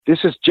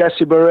This is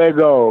Jesse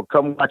Borrego.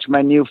 Come watch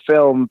my new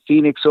film,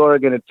 Phoenix,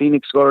 Oregon, at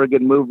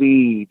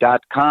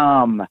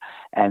phoenixoregonmovie.com.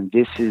 And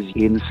this is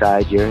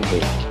Inside Your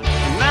Head.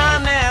 And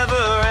I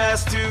never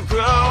asked to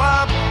grow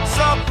up,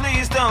 so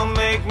please don't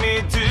make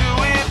me do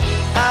it.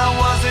 I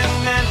wasn't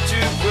meant to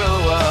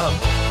grow up.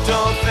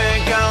 Don't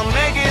think I'll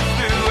make it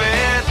through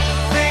it.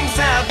 Things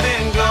have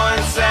been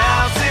going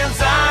south since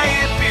I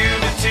hit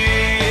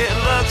puberty. It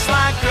looks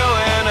like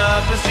growing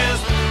up is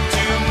just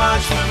too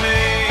much for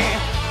me.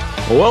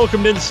 Well,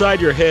 welcome to Inside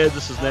Your Head.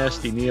 This is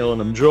Nasty Neil,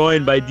 and I'm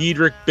joined by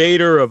Diedrich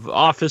Bader of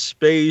Office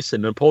Space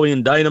and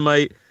Napoleon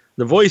Dynamite,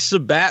 the voice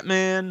of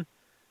Batman,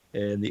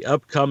 and the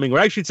upcoming,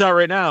 well, actually it's out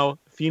right now,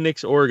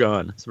 Phoenix,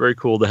 Oregon. It's very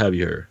cool to have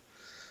you here.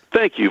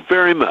 Thank you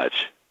very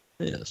much.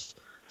 Yes.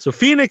 So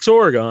Phoenix,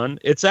 Oregon,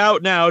 it's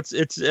out now. It's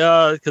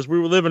because we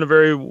live in a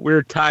very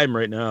weird time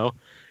right now.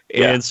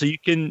 And so you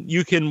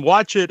can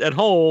watch it at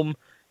home.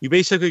 You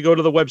basically go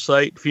to the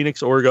website,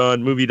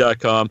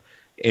 phoenixoregonmovie.com,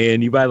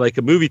 and you buy like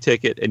a movie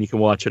ticket and you can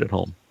watch it at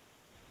home.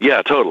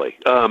 Yeah, totally.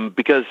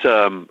 Because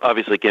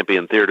obviously it can't be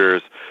in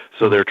theaters,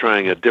 so they're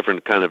trying a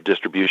different kind of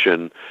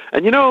distribution.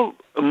 And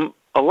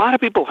a lot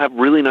of people have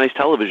really nice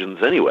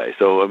televisions anyway.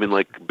 So I mean,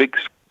 like big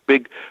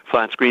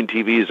flat screen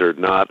TVs are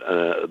not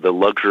the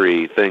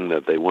luxury thing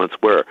that they once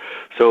were.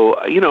 So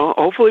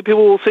hopefully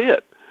people will see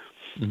it.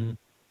 Mm-hmm.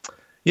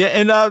 Yeah,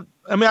 and I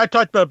mean, I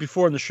talked about it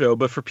before in the show,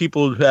 but for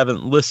people who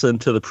haven't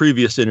listened to the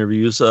previous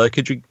interviews,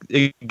 could you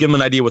give them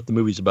an idea what the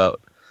movie's about?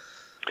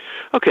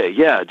 Okay,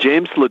 yeah.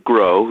 James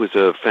LeGros, who's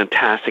a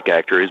fantastic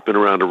actor, he's been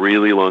around a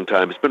really long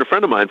time. He's been a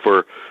friend of mine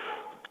for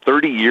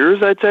 30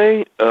 years, I'd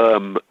say,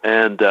 and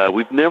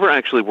we've never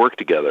actually worked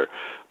together.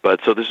 But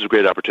so this is a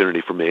great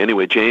opportunity for me.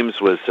 Anyway, James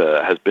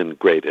has been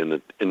great in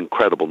an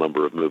incredible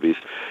number of movies.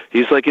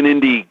 He's like an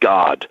indie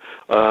god.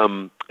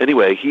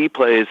 Anyway, he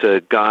plays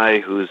a guy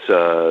who's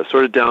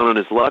sort of down on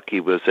his luck. He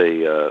was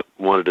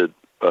wanted to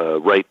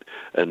write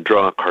and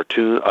draw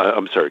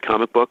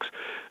comic books,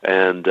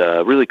 and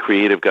really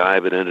creative guy,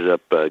 but ended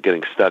up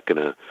getting stuck in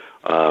a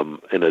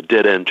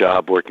dead end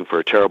job working for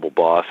a terrible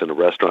boss in a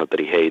restaurant that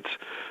he hates.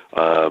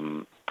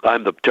 I'm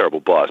the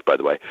terrible boss, by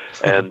the way,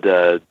 and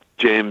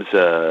James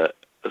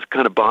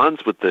kind of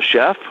bonds with the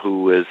chef,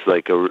 who is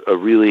like a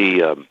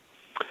really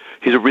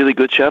he's a really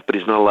good chef, but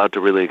he's not allowed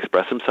to really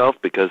express himself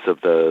because of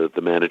the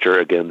manager,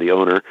 again, the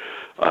owner,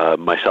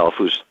 myself,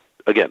 who's,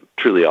 again,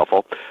 truly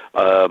awful.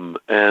 But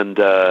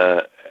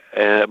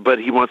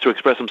he wants to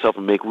express himself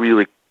and make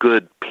really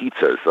good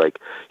pizzas. Like,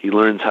 he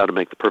learns how to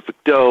make the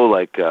perfect dough,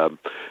 and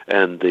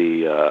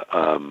the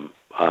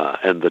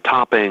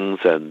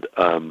toppings,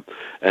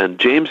 and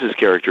James's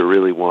character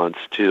really wants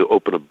to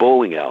open a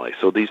bowling alley.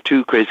 So these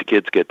two crazy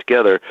kids get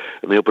together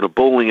and they open a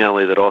bowling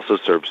alley that also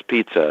serves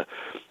pizza.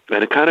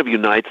 And it kind of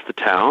unites the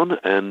town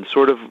and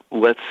sort of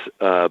lets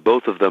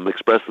both of them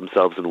express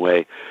themselves in a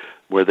way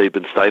where they've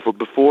been stifled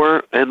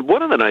before. And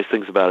one of the nice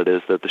things about it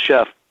is that the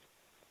chef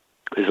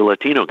is a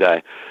Latino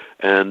guy,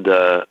 and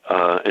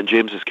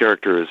James's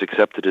character is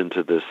accepted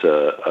into this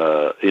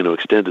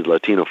extended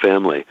Latino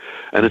family,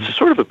 and it's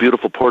sort of a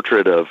beautiful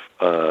portrait of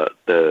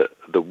the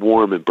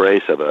warm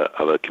embrace of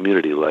a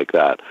community like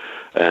that.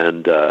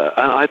 And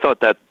I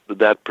thought that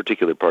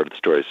particular part of the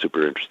story is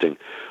super interesting.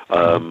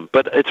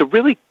 But it's a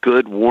really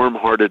good,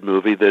 warm-hearted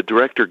movie. The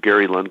director,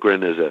 Gary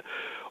Lundgren, is a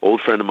old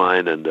friend of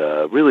mine and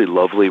a really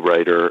lovely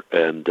writer,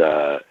 and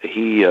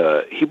he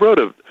wrote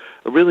a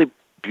really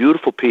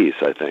beautiful piece,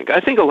 I think. I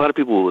think a lot of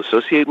people will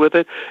associate with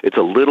it. It's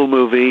a little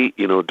movie,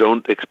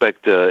 don't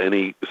expect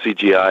any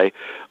CGI,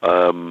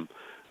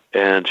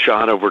 and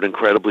shot over an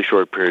incredibly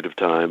short period of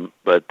time.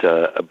 But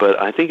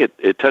I think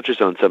it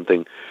touches on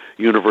something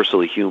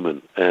universally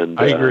human. And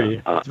I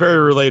agree. It's a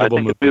very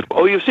relatable movie.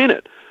 Oh, you've seen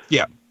it?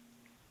 Yeah.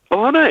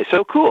 Oh, nice.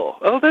 Oh, cool.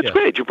 Oh, that's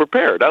great. You're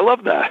prepared. I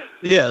love that.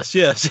 Yes.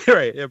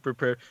 Right. Yeah,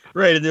 prepared.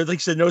 Right. And there's, like I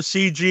said, no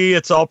CG.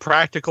 It's all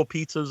practical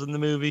pizzas in the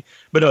movie.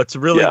 But no, it's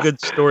a really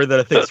good story that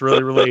I think is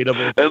really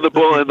relatable. And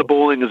the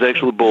bowling is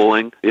actually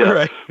bowling.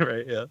 Yeah.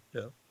 Right. Yeah.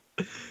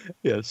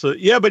 So,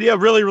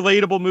 really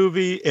relatable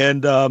movie.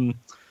 And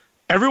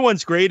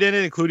everyone's great in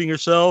it, including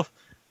yourself.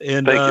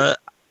 And what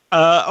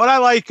I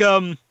like,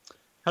 how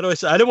do I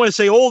say? I didn't want to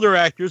say older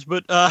actors,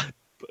 but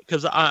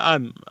because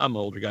I'm an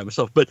older guy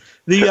myself. But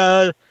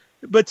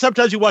but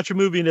sometimes you watch a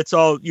movie and it's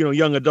all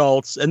young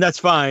adults, and that's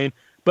fine.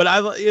 But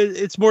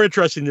it's more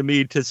interesting to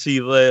me to see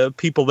the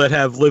people that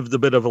have lived a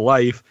bit of a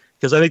life,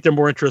 because I think they're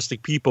more interesting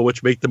people,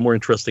 which make them more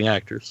interesting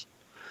actors.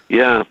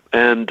 Yeah,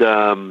 and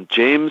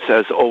James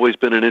has always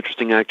been an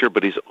interesting actor,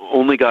 but he's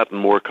only gotten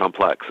more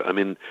complex. I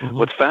mean,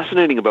 what's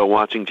fascinating about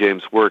watching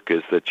James work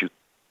is that you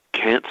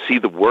can't see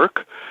the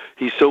work.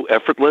 He's so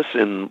effortless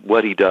in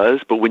what he does,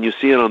 but when you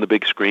see it on the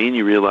big screen,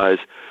 you realize,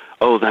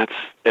 oh, that's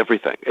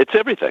everything. It's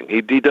everything.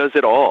 He does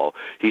it all.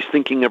 He's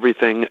thinking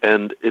everything,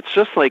 and it's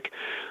just like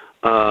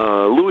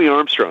Louis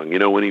Armstrong.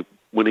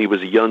 When he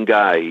was a young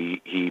guy,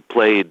 he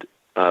played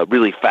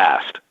really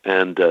fast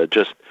and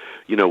just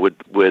would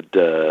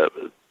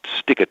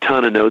stick a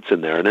ton of notes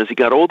in there. And as he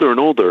got older and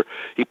older,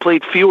 he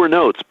played fewer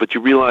notes, but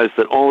you realize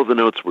that all of the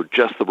notes were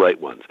just the right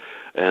ones.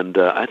 And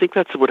I think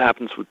that's what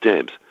happens with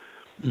James.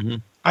 Mm-hmm.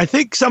 I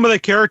think some of the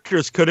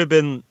characters could have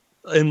been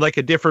in like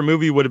a different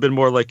movie, would have been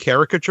more like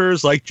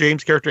caricatures, like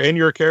James' character and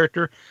your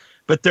character,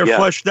 but they're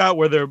fleshed out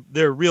where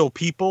they're real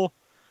people,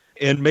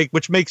 and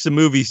which makes the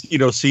movie,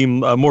 seem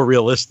more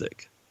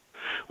realistic.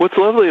 What's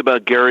lovely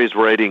about Gary's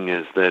writing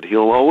is that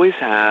he'll always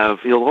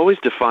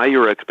defy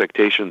your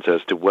expectations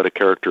as to what a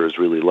character is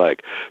really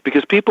like,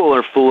 because people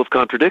are full of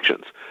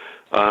contradictions.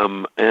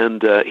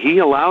 And he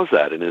allows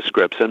that in his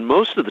scripts. And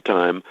most of the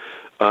time,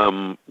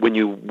 when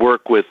you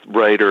work with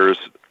writers,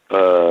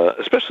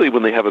 especially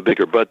when they have a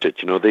bigger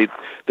budget,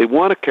 they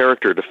want a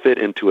character to fit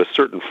into a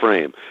certain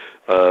frame.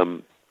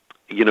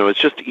 It's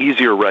just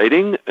easier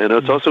writing, and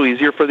it's also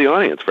easier for the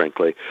audience,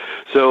 frankly.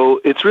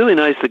 So it's really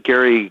nice that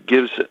Gary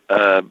gives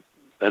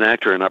an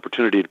actor an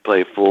opportunity to play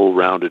a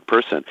full-rounded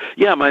person.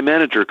 Yeah, my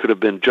manager could have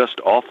been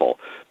just awful,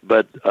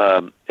 but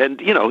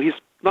he's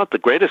not the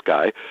greatest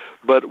guy.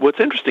 But what's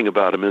interesting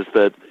about him is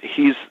that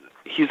he's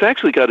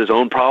actually got his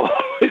own problem.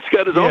 He's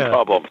got his own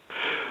problems,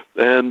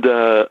 and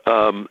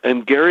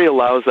Gary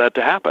allows that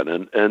to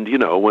happen. And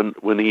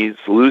when he's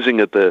losing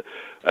at the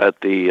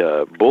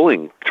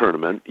bowling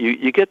tournament,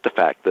 you get the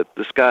fact that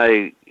this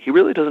guy, he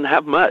really doesn't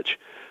have much,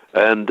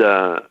 and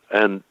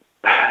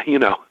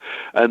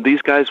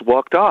these guys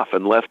walked off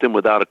and left him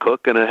without a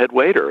cook and a head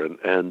waiter,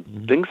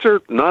 and things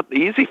are not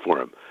easy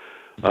for him.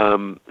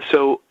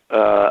 So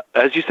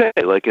as you say,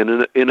 like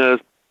in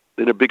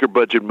a bigger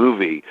budget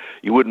movie,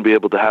 you wouldn't be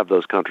able to have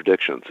those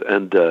contradictions,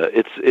 and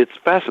it's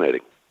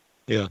fascinating.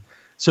 Yeah.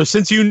 So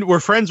since you were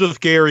friends with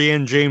Gary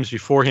and James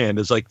beforehand,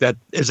 is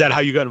that how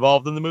you got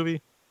involved in the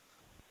movie?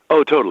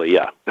 Oh, totally.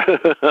 Yeah.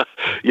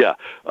 Yeah.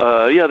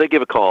 They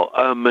gave a call.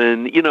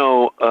 And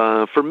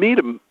for me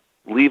to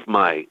leave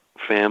my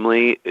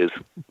family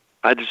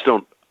I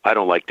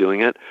don't like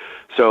doing it.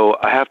 So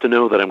I have to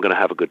know that I'm going to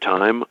have a good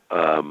time.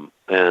 And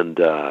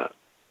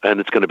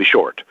it's going to be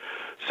short.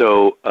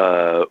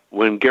 So,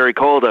 when Gary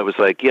called, I was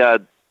like, yeah,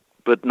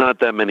 but not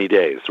that many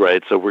days,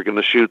 right? So we're going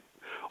to shoot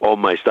all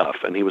my stuff.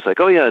 And he was like,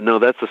 oh yeah, no,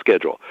 that's the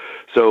schedule.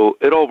 So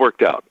it all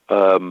worked out.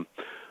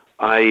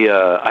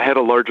 I had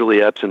a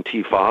largely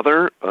absentee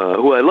father,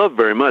 who I love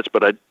very much,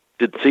 but I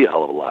didn't see a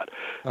hell of a lot.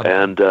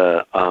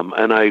 Uh-huh.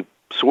 And I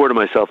swore to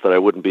myself that I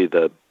wouldn't be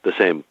the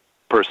same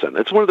person.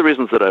 It's one of the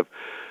reasons that I've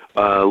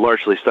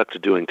largely stuck to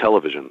doing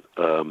television.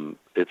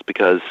 It's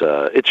because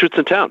it shoots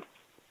in town.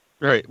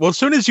 Right. Well, as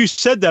soon as you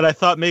said that, I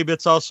thought maybe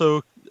it's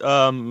also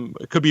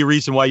it could be a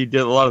reason why you did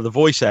a lot of the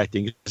voice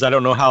acting, because I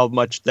don't know how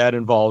much that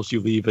involves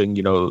you leaving,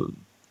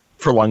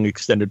 for a long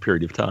extended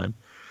period of time.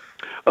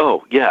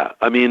 Oh, yeah.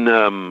 I mean,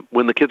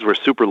 when the kids were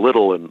super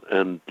little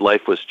and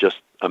life was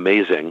just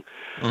amazing,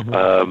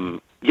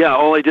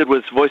 all I did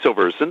was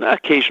voiceovers, and an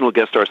occasional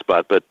guest star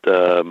spot, but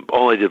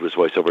all I did was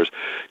voiceovers,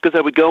 because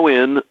I would go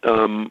in,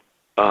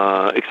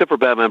 except for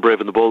Batman Brave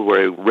and the Bold,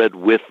 where I read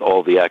with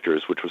all the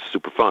actors, which was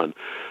super fun.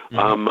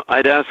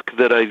 I'd ask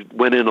that I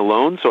went in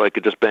alone so I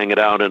could just bang it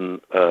out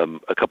in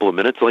a couple of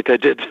minutes like I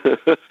did.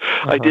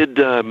 I did,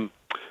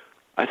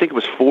 I think it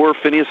was 4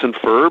 Phineas and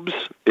Ferbs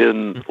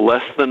in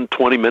less than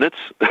 20 minutes.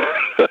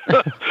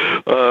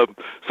 So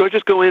I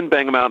just go in,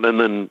 bang them out, and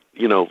then,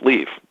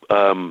 leave.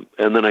 And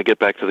then I get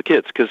back to the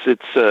kids, because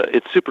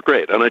it's super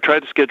great. And I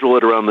tried to schedule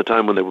it around the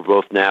time when they were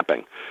both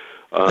napping.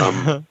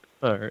 All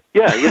right.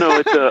 Yeah,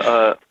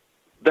 it's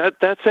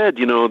that said,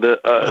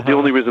 the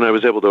only reason I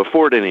was able to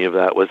afford any of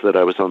that was that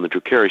I was on the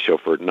Drew Carey Show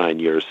for 9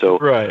 years. So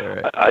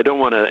right. I don't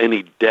want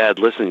any dad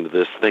listening to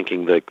this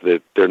thinking that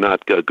they're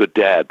not a good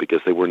dad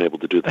because they weren't able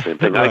to do the same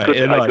thing. Right.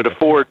 I could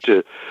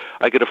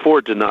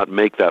afford to not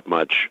make that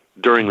much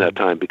during that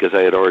time, because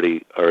I had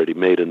already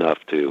made enough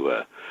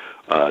to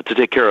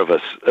take care of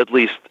us, at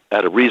least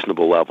at a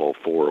reasonable level,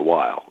 for a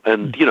while,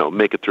 and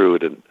make it through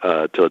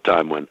it till a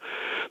time when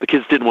the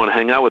kids didn't want to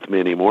hang out with me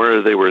anymore,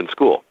 or they were in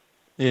school.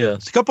 Yeah,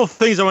 it's a couple of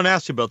things I want to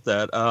ask you about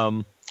that.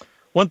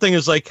 One thing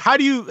is, like, how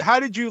did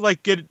you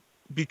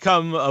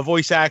become a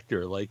voice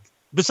actor? Like,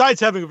 besides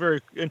having a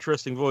very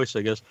interesting voice,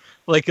 I guess.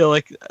 I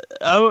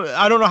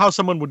don't know how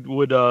someone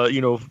would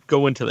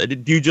go into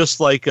that. Do you just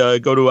go to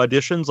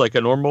auditions like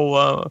a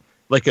normal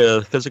like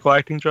a physical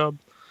acting job?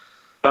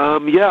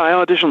 Yeah, I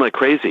audition like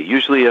crazy,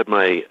 usually at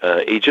my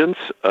agents.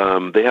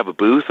 They have a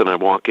booth, and I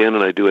walk in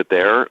and I do it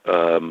there.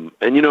 And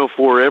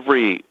for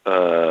every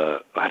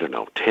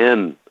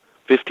 10,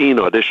 15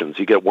 auditions,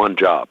 you get one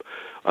job.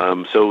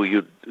 So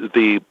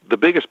the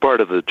biggest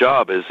part of the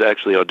job is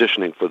actually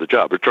auditioning for the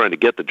job, or trying to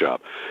get the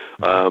job.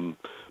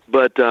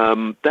 But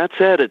that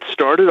said, it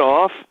started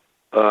off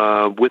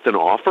with an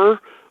offer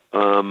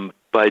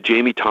by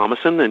Jamie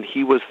Thomason, and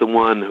he was the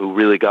one who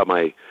really got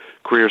my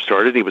career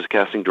started. He was a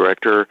casting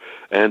director,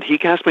 and he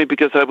cast me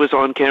because I was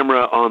on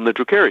camera on the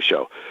Drew Carey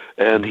Show,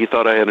 and he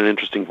thought I had an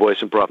interesting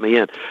voice and brought me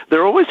in.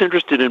 They're always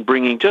interested in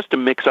bringing, just to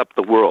mix up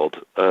the world,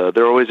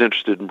 they're always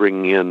interested in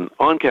bringing in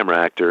on-camera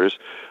actors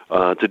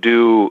to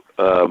do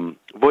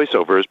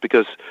voiceovers,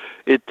 because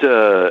it's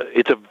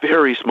a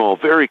very small,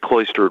 very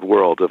cloistered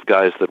world of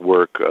guys that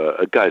work,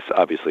 guys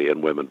obviously,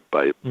 and women,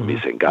 by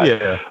me saying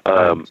guys.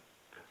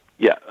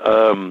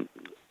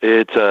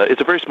 It's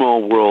a very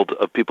small world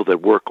of people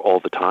that work all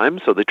the time,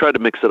 so they try to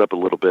mix it up a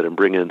little bit and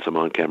bring in some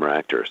on-camera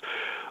actors.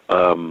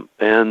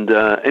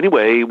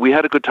 Anyway, we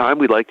had a good time.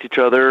 We liked each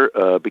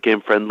other,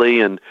 became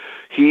friendly, and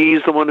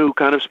he's the one who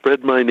kind of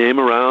spread my name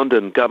around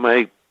and got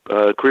my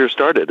career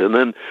started. And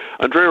then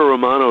Andrea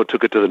Romano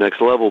took it to the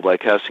next level by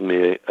casting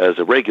me as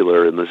a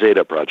regular in the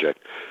Zeta project.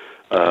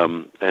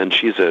 And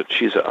she's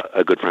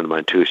a good friend of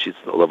mine too. She's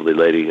a lovely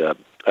lady,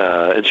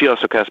 and she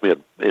also cast me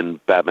in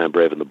Batman: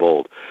 Brave and the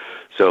Bold.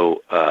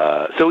 So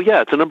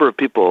yeah, it's a number of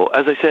people.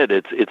 As I said,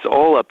 it's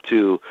all up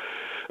to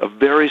a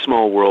very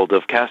small world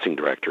of casting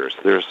directors.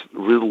 There's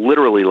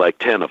literally like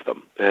 10 of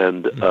them,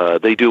 and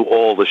they do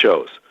all the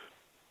shows.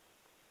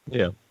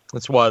 Yeah,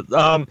 that's what.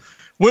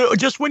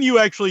 Just when you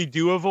actually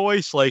do a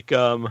voice, like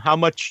how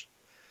much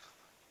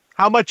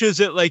is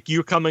it like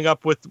you're coming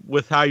up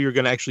with how you're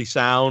going to actually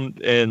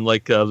sound, and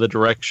like the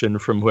direction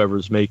from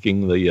whoever's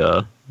making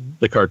the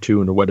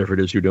cartoon or whatever it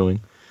is you're doing?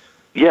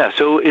 Yeah,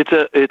 so it's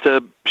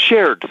a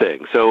shared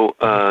thing. So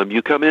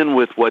you come in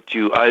with if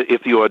you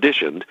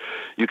auditioned,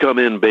 you come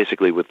in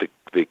basically with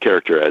the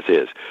character as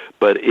is.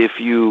 But if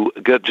you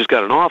just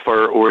got an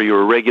offer, or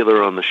you're a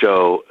regular on the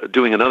show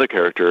doing another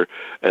character,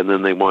 and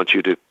then they want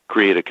you to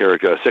create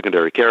a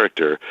secondary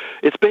character,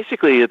 it's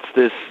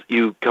this: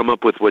 you come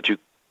up with what you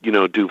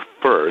do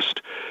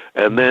first,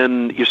 and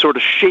then you sort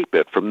of shape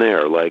it from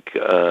there. Like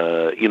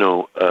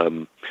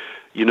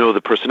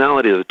the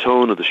personality, the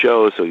tone of the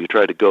show, so you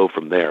try to go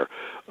from there.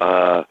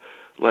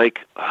 Let's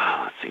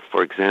see,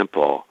 for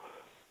example,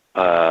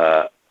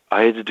 I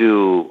had to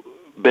do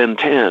Ben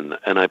 10,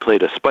 and I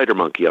played a spider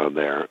monkey on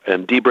there,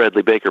 and D.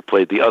 Bradley Baker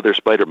played the other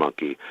spider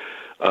monkey.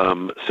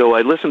 So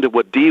I listened to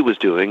what Dee was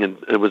doing, and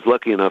I was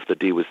lucky enough that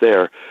Dee was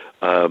there,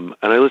 and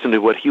I listened to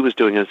what he was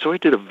doing, and so I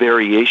did a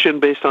variation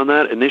based on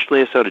that.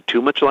 Initially, I sounded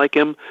too much like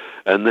him,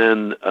 and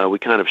then we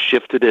kind of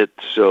shifted it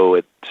so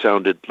it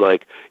sounded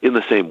like in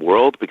the same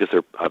world, because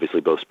they're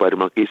obviously both spider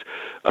monkeys.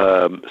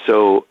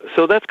 So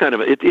that's kind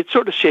of it. It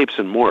sort of shapes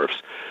and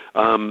morphs.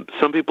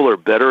 Some people are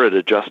better at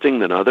adjusting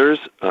than others.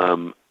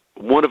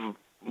 One of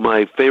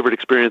my favorite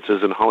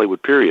experiences in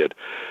Hollywood period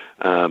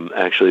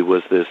actually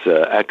was this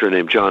actor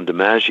named John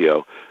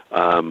DiMaggio,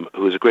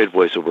 who is a great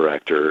voiceover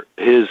actor.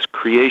 His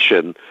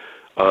creation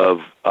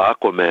of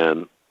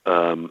Aquaman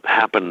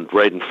happened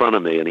right in front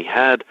of me, and he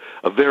had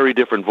a very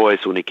different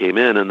voice when he came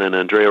in, and then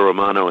Andrea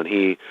Romano and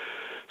he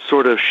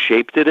sort of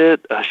shaped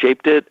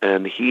it,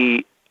 and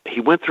he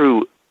went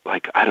through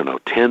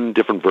 10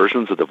 different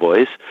versions of the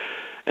voice,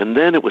 and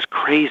then it was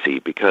crazy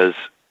because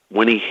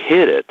when he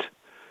hit it,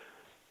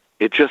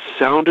 it just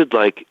sounded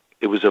like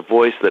it was a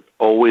voice that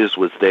always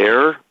was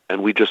there,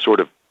 and we just sort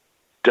of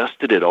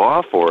dusted it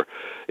off, or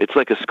it's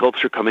like a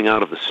sculpture coming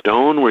out of the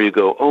stone where you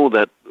go, oh,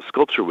 that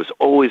sculpture was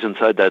always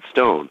inside that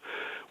stone.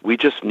 We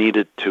just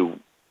needed to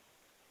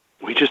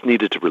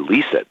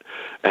release it.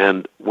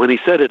 And when he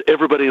said it,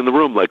 everybody in the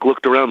room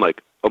looked around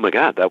like, oh my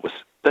God,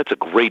 that's a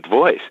great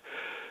voice.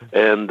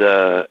 And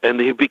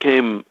he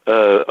became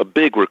a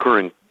big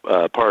recurring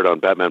part on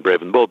Batman: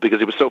 Brave and the Bold because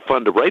he was so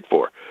fun to write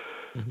for.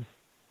 Mm-hmm.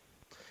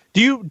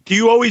 Do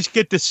you always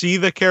get to see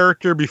the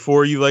character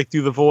before you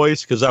do the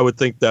voice? Because I would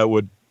think that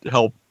would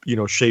help,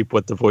 shape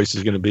what the voice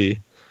is going to be.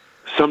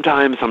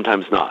 Sometimes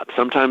not.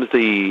 Sometimes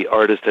the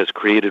artist has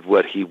created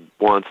what he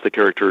wants the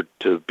character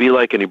to be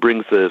like, and he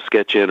brings the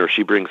sketch in, or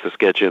she brings the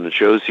sketch in and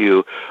shows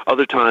you.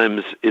 Other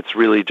times it's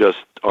really just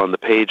on the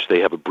page. They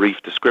have a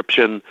brief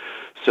description,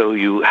 so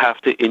you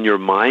have to, in your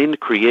mind,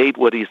 create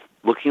what he's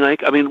looking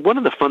like. I mean, one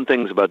of the fun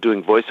things about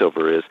doing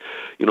voiceover is,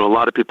 a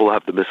lot of people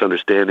have the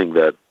misunderstanding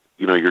that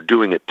you're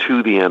doing it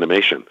to the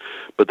animation,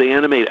 but they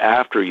animate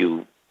after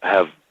you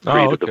have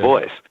created the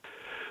voice.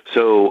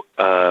 So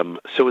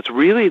it's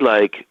really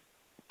like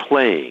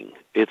playing.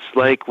 It's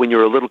like when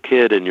you're a little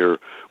kid and you're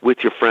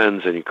with your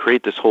friends and you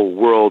create this whole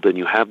world and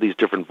you have these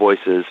different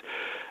voices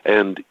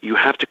and you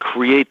have to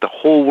create the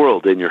whole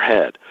world in your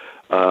head.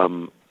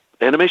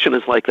 Animation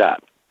is like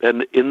that.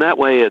 And in that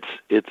way,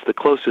 it's the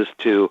closest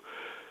to,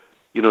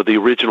 the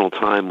original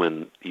time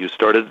when you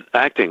started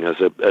acting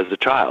as a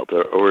child,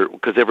 or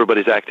because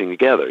everybody's acting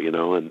together,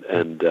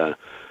 and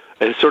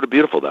it's sort of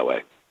beautiful that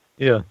way.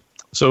 Yeah.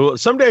 So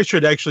someday I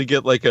should actually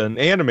get an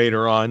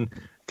animator on,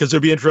 because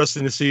it'd be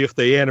interesting to see if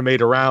they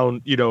animate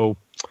around,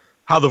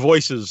 how the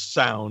voices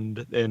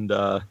sound, and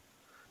kind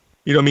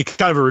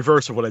of a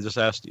reverse of what I just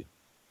asked you.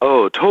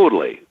 Oh,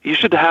 totally. You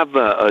should have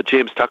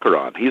James Tucker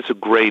on. He's a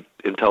great,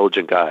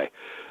 intelligent guy.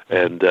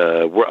 And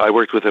I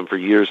worked with him for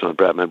years on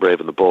Batman: Brave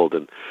and the Bold,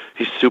 and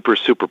he's super,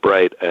 super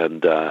bright.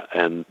 And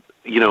I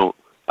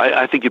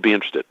think you'd be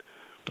interested.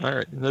 All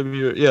right, that'd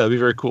be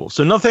very cool.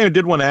 So another thing I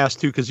did want to ask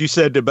too, because you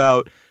said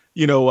about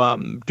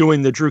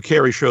doing the Drew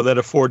Carey show, that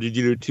afforded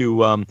you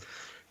to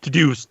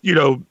do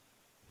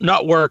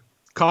not work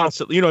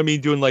constantly.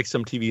 Doing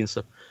some TV and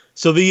stuff.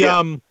 So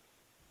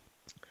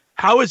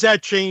how has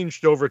that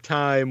changed over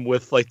time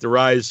with the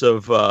rise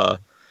of all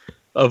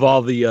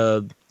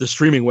the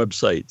streaming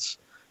websites?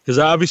 Because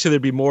obviously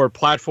there'd be more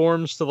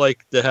platforms to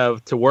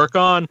have to work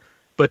on,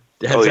 but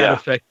has that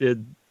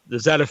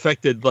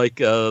affected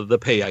the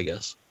pay, I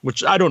guess?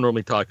 which I don't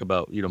normally talk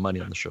about, money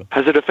on the show.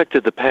 Has it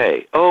affected the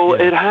pay? Oh,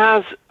 Yeah. It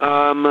has.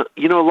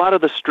 A lot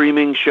of the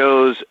streaming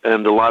shows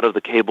and a lot of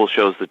the cable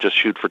shows that just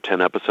shoot for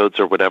 10 episodes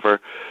or whatever,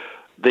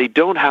 they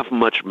don't have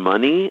much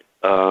money,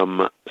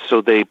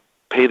 so they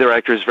pay their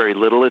actors very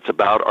little. It's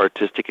about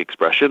artistic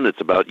expression. It's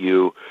about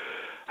you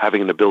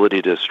having an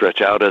ability to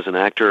stretch out as an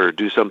actor or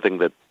do something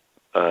that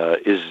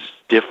is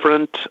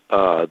different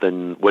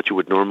than what you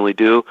would normally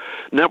do.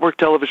 Network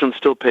television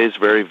still pays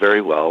very,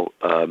 very well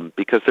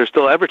because they're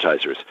still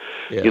advertisers.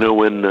 Yeah.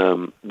 When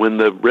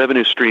the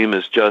revenue stream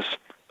is just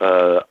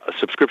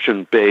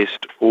subscription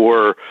based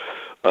or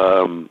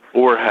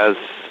has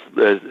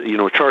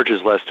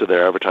charges less to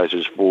their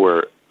advertisers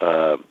for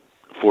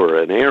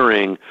an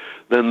airing,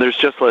 then there's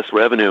just less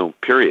revenue,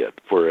 period,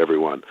 for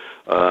everyone.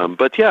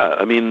 But yeah,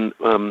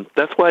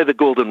 that's why The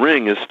Golden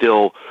Ring is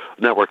still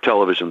a network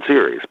television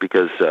series,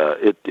 because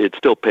it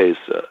still pays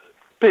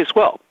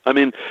well.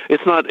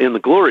 It's not in the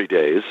glory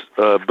days,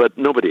 but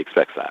nobody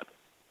expects that.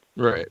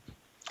 Right.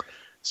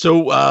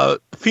 So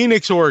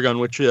Phoenix, Oregon,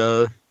 which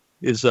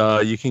is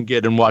you can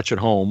get and watch at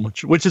home,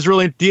 which is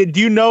really. Do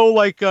you know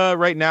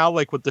right now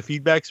what the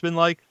feedback's been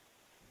like?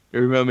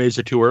 Is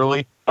it too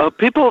early?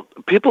 People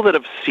that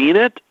have seen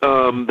it,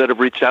 that have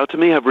reached out to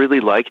me, have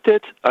really liked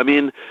it.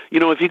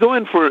 If you go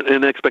in for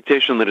an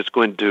expectation that it's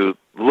going to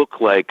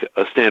look like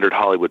a standard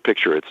Hollywood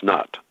picture, it's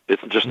not.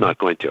 It's just not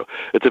going to.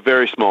 It's a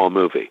very small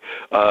movie.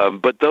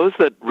 But those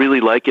that really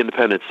like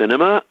independent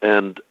cinema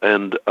and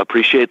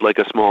appreciate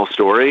a small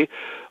story,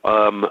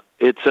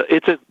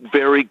 it's a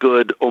very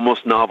good,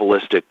 almost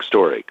novelistic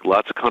story.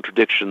 Lots of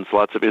contradictions,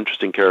 lots of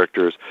interesting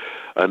characters,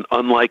 an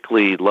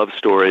unlikely love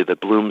story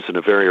that blooms in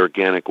a very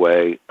organic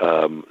way.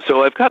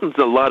 So I've gotten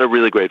a lot of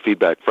really great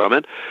feedback from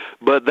it.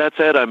 But that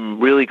said, I'm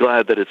really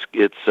glad that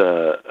it's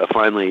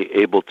finally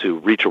able to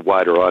reach a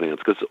wider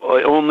audience, because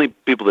only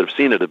people that have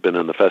seen it have been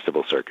on the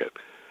festival circuit.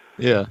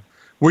 Yeah.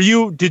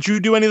 Did you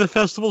do any of the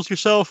festivals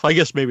yourself? I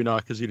guess maybe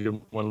not, because you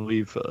didn't want to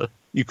leave.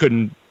 You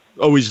couldn't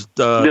always.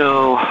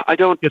 No, I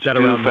don't get that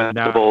do around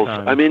festivals.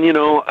 now.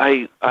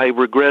 I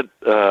regret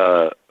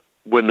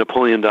when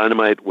Napoleon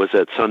Dynamite was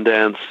at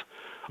Sundance.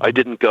 I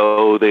didn't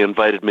go. They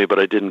invited me, but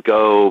I didn't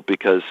go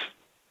because,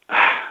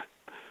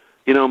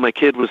 my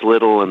kid was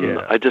little, and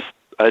I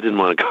didn't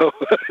want to go.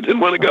 I didn't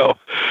want to go.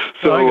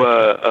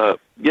 So,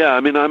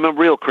 I'm a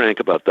real crank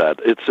about that.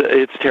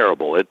 It's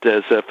terrible. It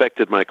has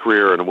affected my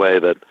career in a way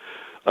that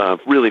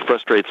really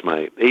frustrates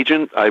my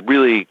agent. I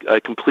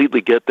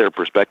completely get their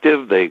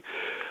perspective. They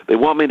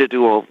want me to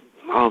do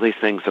all these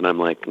things, and I'm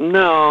like,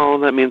 no,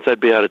 that means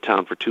I'd be out of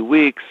town for 2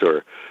 weeks,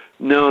 or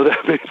no,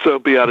 that means I'll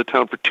be out of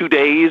town for 2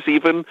 days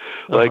even.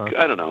 I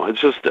don't know.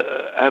 It's just,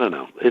 I don't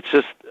know. It's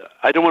just,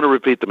 I don't want to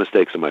repeat the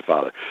mistakes of my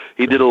father.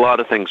 He did a lot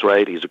of things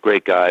right. He's a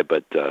great guy,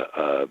 but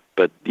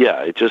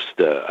yeah, it just,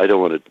 I don't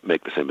want to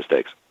make the same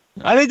mistakes.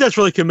 I think that's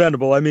really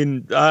commendable. I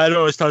don't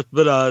always talk,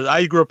 but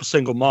I grew up a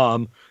single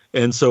mom,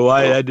 and so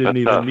I didn't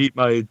even meet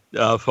my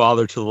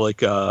father till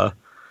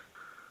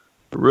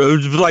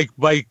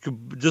by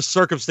just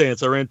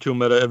circumstance. I ran to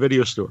him at a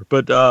video store,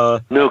 but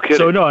no kidding.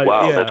 So no,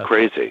 wow, yeah. That's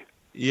crazy.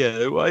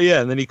 Yeah, well, yeah,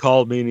 and then he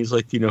called me and he's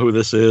like, "Do you know who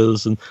this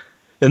is?" And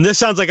this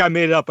sounds like I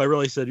made it up. I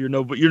really said, "You're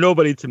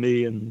nobody to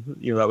me," and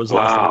that was the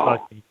last time I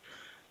talked to me.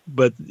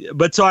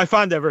 But so I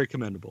find that very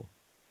commendable.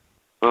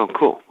 Oh,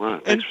 cool.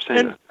 Wow, thanks for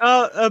saying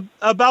that.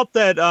 About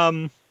that,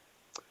 now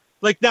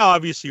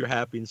obviously you're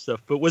happy and stuff,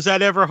 but was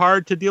that ever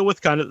hard to deal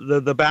with, kind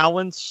of the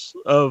balance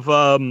of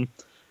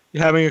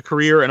having a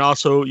career and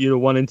also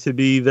wanting to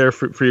be there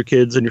for your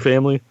kids and your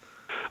family?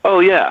 Oh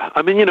yeah,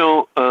 as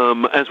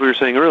we were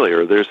saying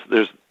earlier, there's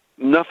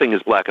nothing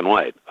is black and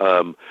white.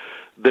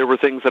 There were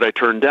things that I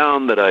turned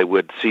down that I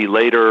would see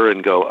later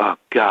and go, oh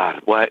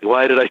God, why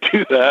did I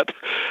do that?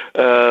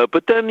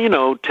 But then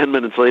 10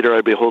 minutes later,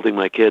 I'd be holding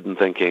my kid and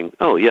thinking,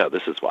 oh yeah,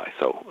 this is why.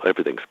 So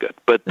everything's good.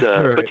 But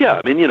right. But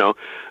yeah,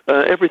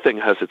 everything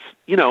has its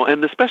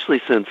and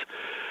especially since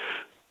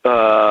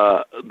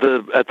at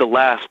the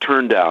last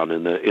turndown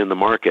in the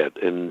market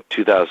in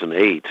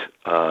 2008,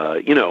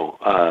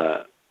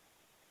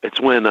 it's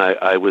when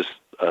I was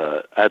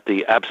at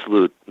the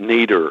absolute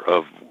nadir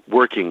of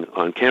working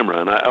on camera,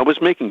 and I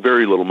was making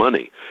very little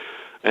money.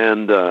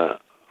 And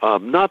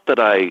not that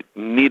I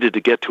needed to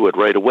get to it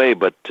right away,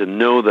 but to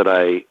know that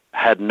I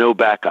had no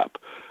backup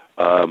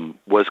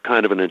was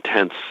kind of an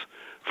intense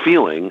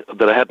feeling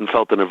that I hadn't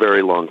felt in a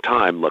very long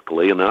time,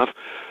 luckily enough.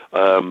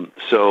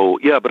 So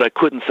yeah, but I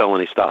couldn't sell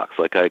any stocks.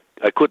 I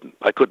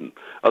couldn't.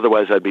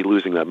 Otherwise, I'd be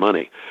losing that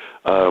money.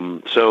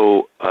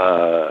 So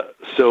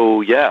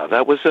yeah,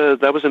 that was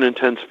an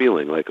intense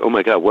feeling. Like, oh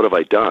my God, what have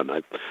I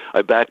done?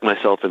 I backed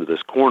myself into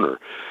this corner,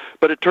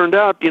 but it turned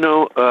out,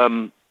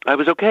 I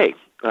was okay.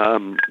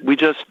 We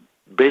just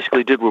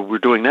basically did what we're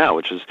doing now,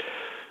 which is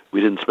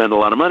we didn't spend a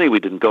lot of money. We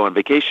didn't go on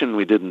vacation.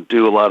 We didn't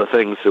do a lot of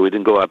things. So we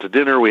didn't go out to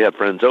dinner. We had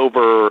friends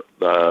over,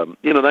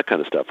 that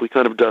kind of stuff. We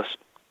kind of just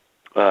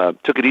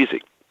took it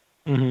easy.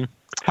 Mm-hmm.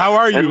 How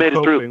are you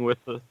coping with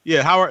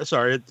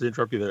sorry to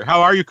interrupt you there.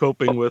 How are you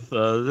coping with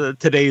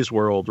today's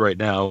world right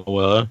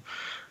now?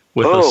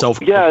 with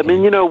self. Yeah, I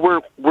mean,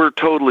 we're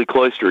totally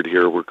cloistered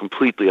here. We're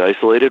completely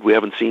isolated. We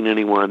haven't seen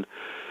anyone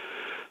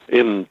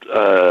in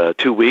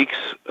 2 weeks.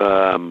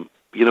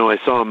 I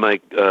saw my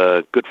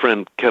good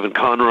friend Kevin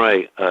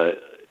Conroy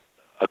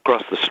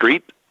across the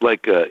street.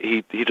 Like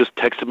he just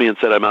texted me and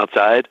said I'm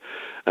outside,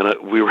 and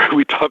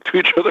we talked to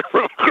each other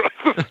from across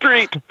the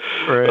street.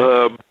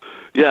 Right.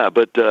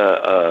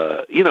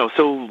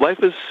 So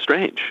life is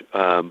strange.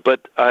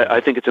 But I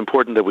think it's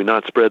important that we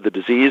not spread the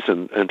disease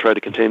and try to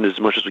contain it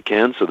as much as we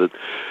can, so that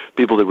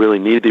people that really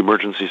need the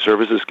emergency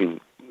services can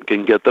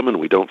get them, and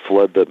we don't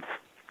flood the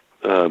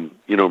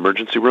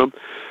emergency room.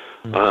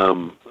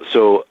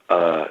 So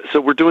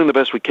we're doing the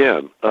best we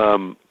can.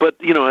 But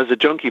as a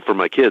junkie for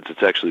my kids,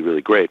 it's actually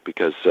really great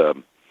because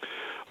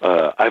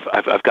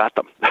I've got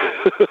them.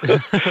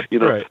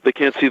 Right. They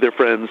can't see their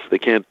friends. They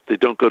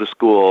don't go to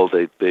school.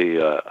 I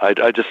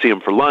just see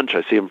them for lunch.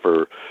 I see them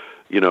for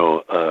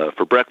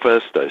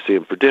breakfast. I see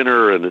them for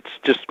dinner, and it's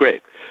just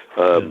great.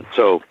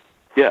 So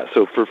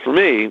for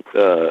me,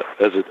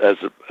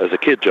 as a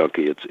kid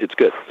junkie, it's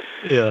good.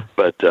 Yeah.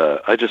 But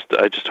I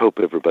just hope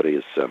everybody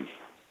is. I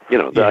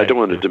don't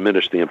want to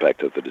diminish the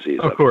impact of the disease.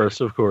 Of course.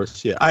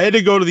 Yeah. I had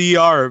to go to the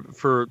ER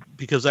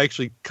because I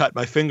actually cut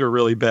my finger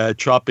really bad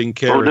chopping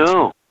carrots. Oh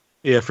no.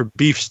 Yeah, for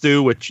beef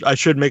stew, which I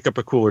should make up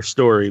a cooler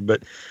story,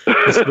 but you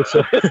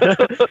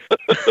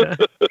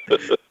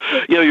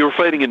were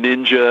fighting a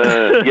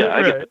ninja. Yeah,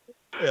 I get it.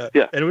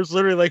 Yeah, and it was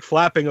literally like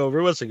flapping over.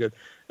 It wasn't good,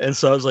 and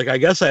so I was like, I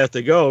guess I have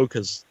to go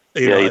because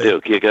you do.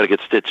 You got to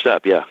get stitched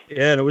up. Yeah.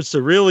 Yeah, and it was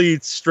a really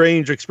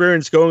strange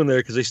experience going there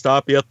because they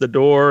stop you at the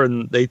door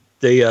and they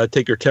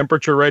take your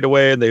temperature right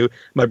away, and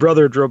my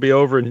brother drove me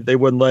over and they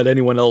wouldn't let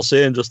anyone else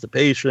in, just the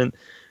patient.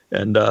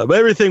 And but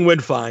everything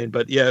went fine.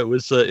 But yeah, it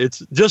was.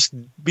 It's just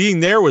being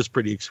there was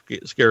pretty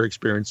scary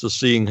experience. Just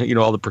seeing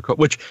all the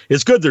which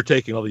is good they're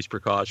taking all these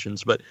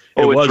precautions. But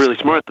it's really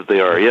smart that they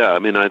are. Yeah, I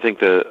mean I think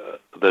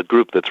the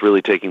group that's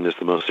really taking this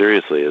the most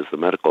seriously is the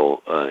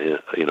medical.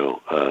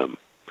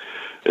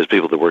 Is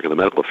people that work in the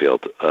medical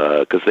field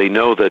because they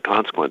know the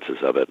consequences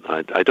of it.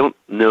 I don't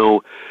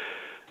know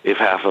if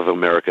half of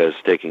America is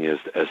taking it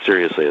as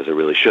seriously as it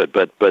really should,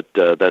 but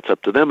that's up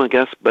to them, I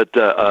guess. But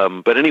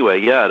anyway,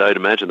 yeah, I'd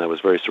imagine that was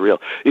very surreal.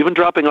 Even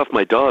dropping off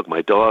my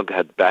dog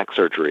had back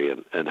surgery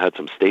and had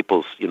some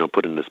staples,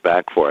 put in his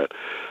back for it,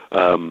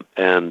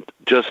 and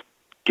just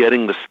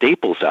getting the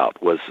staples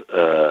out was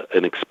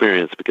an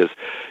experience because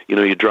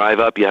you drive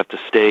up, you have to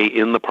stay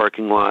in the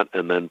parking lot,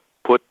 and then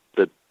put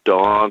the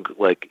dog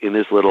like in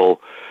his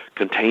little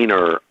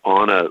container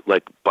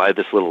by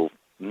this little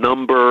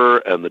number,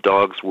 and the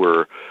dogs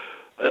were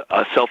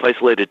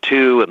self-isolated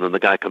too, and then the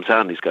guy comes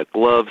out and he's got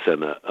gloves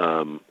and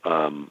a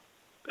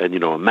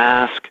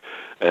mask,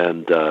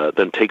 and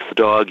then takes the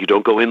dog. You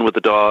don't go in with the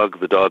dog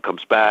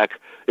comes back.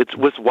 It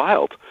was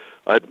wild.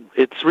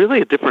 It's really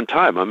a different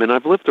time. I mean,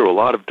 I've lived through a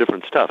lot of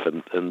different stuff,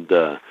 and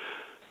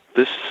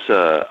this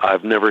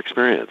I've never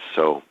experienced,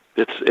 so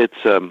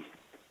it's a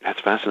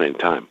fascinating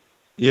time.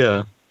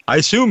 Yeah, I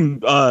assume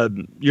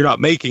you're not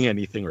making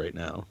anything right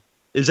now.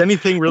 Is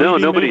anything really? No,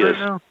 nobody is. Right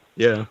now?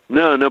 Yeah.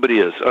 No, nobody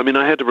is. I mean,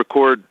 I had to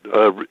record.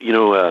 There's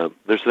a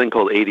thing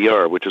called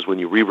ADR, which is when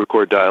you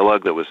re-record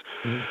dialogue that was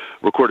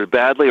recorded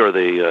badly, or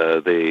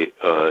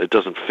it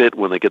doesn't fit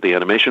when they get the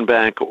animation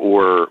back,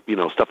 or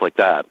stuff like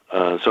that.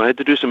 So I had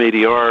to do some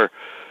ADR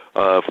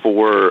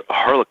for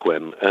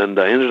Harlequin, and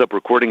I ended up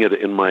recording it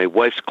in my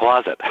wife's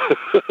closet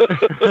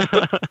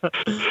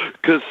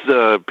because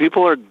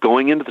people are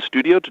going into the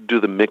studio to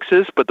do the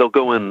mixes, but they'll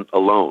go in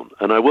alone.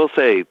 And I will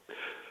say.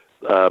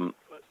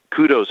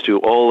 Kudos to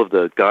all of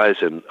the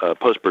guys in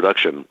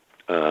post-production,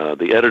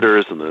 the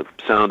editors and the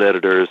sound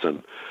editors,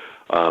 and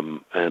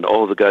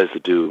all of the guys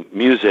that do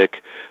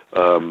music,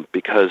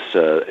 because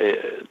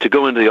to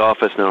go into the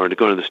office now or to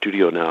go into the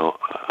studio now,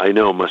 I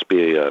know must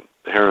be a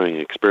harrowing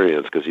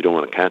experience because you don't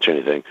want to catch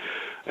anything,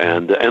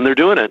 and they're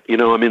doing it.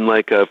 I mean,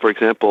 like for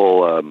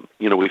example,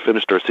 we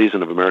finished our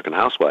season of American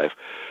Housewife,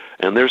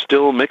 and they're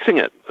still mixing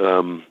it.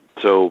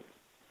 So,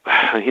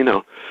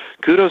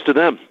 kudos to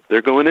them.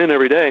 They're going in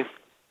every day.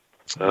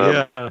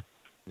 Yeah.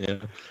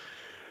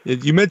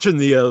 You mentioned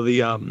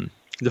the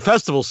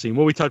festival scene.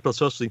 Well, we talked about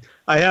social scene.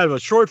 I had a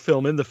short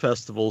film in the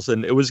festivals,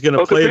 and it was going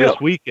to play this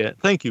weekend.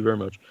 Thank you very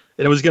much.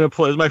 And it was going to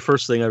play. It was my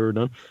first thing I've ever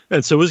done,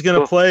 and so it was going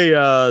to play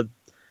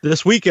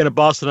this weekend at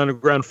Boston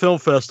Underground Film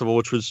Festival,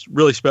 which was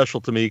really special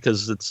to me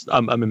because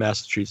I'm in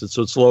Massachusetts,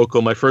 so it's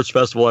local. My first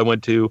festival I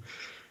went to.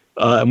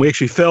 And we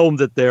actually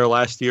filmed it there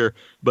last year,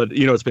 but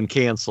it's been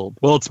canceled.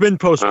 Well, it's been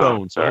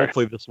postponed, so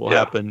hopefully this will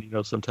happen,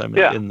 sometime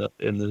in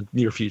the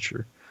near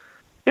future.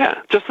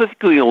 Yeah, just like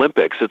the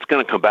Olympics, it's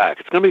going to come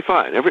back. It's going to be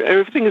fine.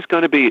 Everything is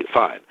going to be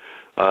fine.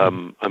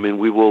 I mean,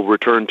 we will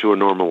return to a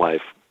normal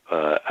life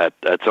at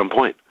some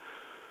point.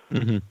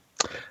 Mm-hmm.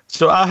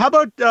 So, how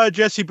about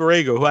Jesse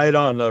Borrego, who I had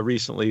on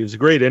recently? It was a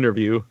great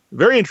interview,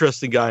 very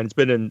interesting guy, and it's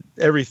been in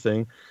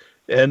everything.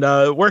 And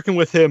working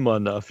with him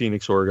on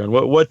Phoenix, Oregon,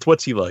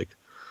 what's he like?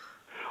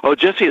 Oh,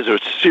 Jesse is a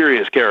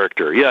serious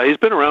character. Yeah, he's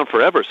been around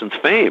forever, since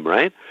Fame,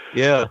 right?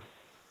 Yeah.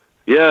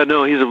 Yeah,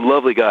 no, he's a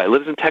lovely guy.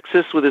 Lives in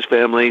Texas with his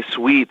family.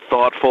 Sweet,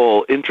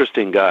 thoughtful,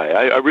 interesting guy.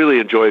 I really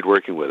enjoyed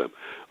working with him.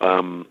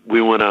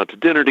 We went out to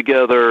dinner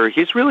together.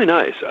 He's really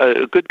nice,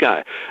 a good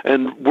guy,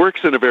 and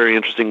works in a very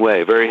interesting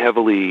way, very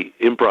heavily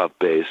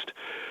improv-based.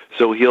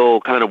 So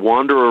he'll kind of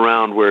wander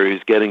around where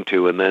he's getting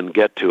to and then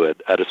get to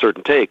it at a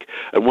certain take.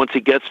 And once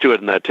he gets to it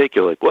in that take,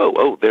 you're like, whoa,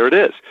 oh, there it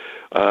is.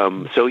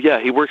 So, yeah,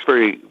 he works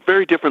very,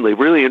 very differently.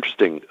 Really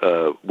interesting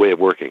way of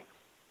working.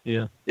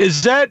 Yeah.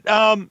 Is that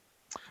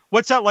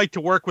what's that like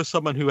to work with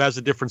someone who has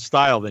a different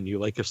style than you?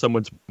 Like if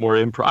someone's more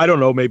improv, I don't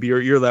know, maybe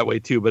you're that way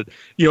too, but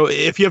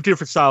if you have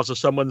different styles, so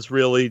someone's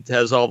really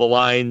has all the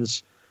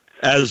lines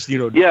as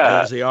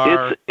as they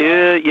are.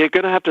 You're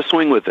going to have to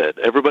swing with it.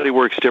 Everybody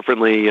works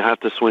differently. You have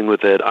to swing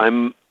with it.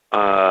 I'm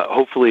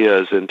hopefully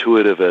as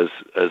intuitive as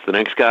the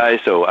next guy,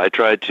 so I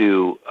try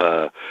to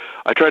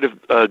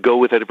go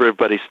with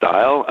everybody's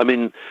style. I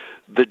mean,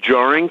 the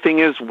jarring thing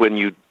is when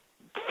you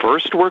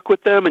first work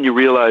with them and you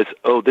realize,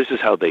 oh, this is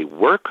how they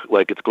work,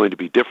 like it's going to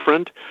be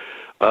different.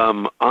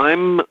 My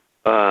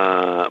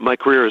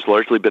career has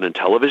largely been in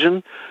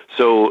television,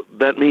 so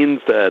that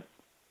means that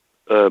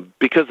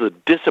because of the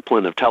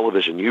discipline of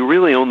television, you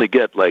really only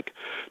get like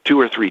 2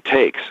 or 3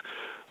 takes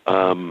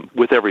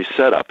with every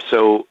setup.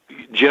 So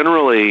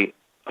generally,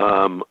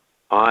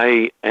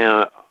 I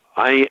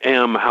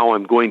am how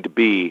I'm going to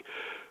be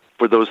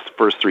for those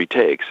first 3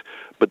 takes.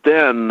 But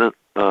then,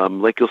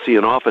 like you'll see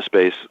in Office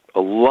Space,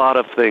 a lot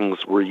of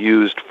things were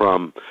used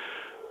from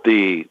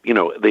the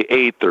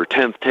 8th or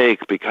 10th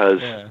take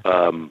because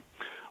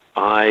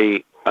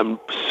I'm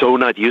so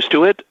not used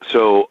to it.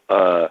 So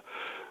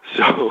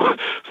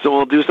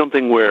I'll do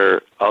something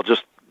where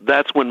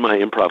that's when my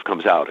improv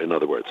comes out, in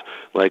other words.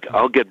 Like,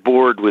 I'll get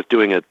bored with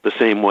doing it the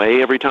same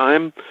way every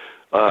time,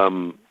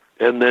 and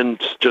then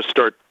just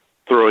start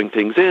throwing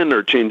things in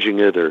or changing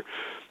it or,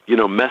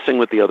 messing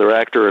with the other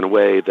actor in a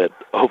way that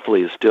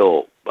hopefully is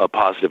still a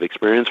positive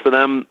experience for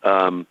them.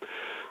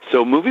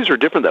 So movies are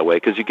different that way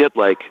because you get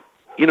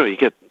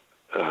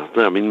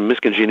Miss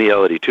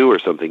Congeniality 2 or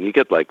something, you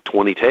get like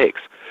 20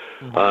 takes.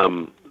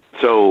 Mm-hmm.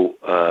 So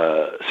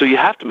you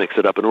have to mix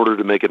it up in order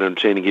to make it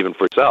entertaining even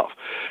for yourself.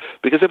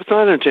 Because if it's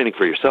not entertaining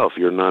for yourself,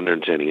 you're not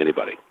entertaining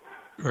anybody.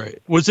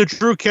 Right. Was the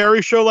Drew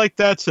Carey show like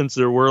that since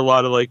there were a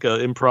lot of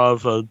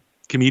improv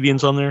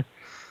comedians on there?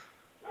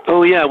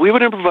 Oh, yeah. We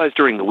would improvise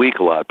during the week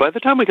a lot. By the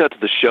time we got to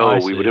the show,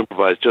 we would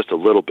improvise just a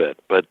little bit.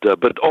 But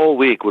all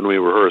week when we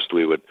rehearsed,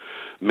 we would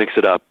mix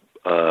it up,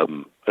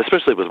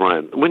 especially with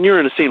Ryan. When you're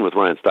in a scene with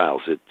Ryan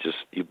Stiles, it just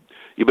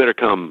you better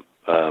come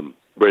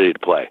ready to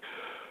play.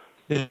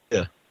 Yeah.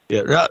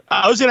 Yeah,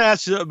 I was going to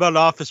ask you about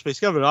Office Space.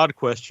 Kind of an odd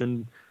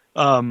question,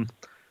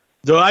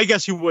 though. I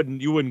guess you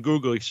wouldn't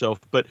Google yourself.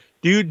 But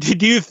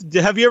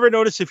have you ever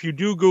noticed if you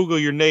do Google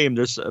your name,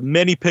 there's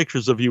many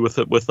pictures of you with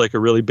like a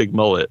really big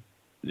mullet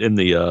in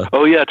the.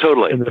 Oh yeah,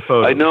 totally. In the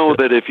photo. I know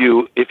that if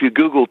you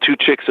Google 2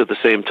 chicks at the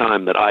same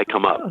time, that I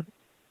come up.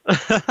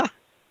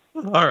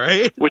 All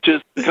right. Which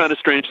is kind of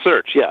strange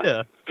search.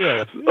 Yeah.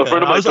 Yeah. A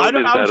friend of mine told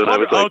me that, and I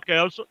was like, okay.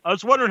 I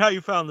was wondering how you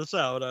found this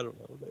out. I don't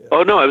know. Yeah.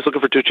 Oh no, I was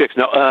looking for 2 chicks.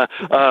 No,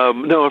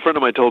 no, a friend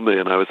of mine told me,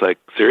 and I was like,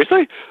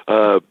 seriously?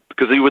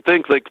 Because you would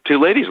think like 2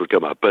 ladies would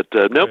come up, but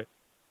nope.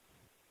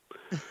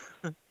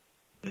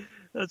 Right.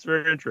 That's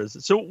very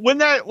interesting. So when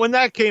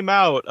that came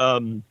out,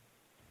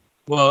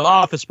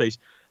 Office Space,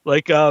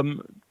 it's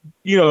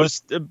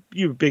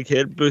a big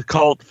hit,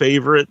 cult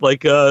favorite,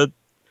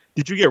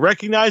 did you get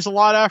recognized a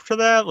lot after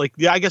that?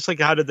 I guess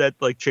how did that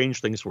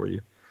change things for you?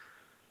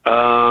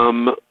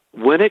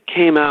 When it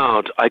came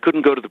out, I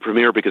couldn't go to the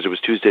premiere because it was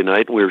Tuesday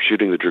night and we were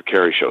shooting the Drew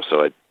Carey show.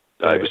 So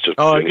I was just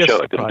doing a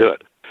show. I couldn't do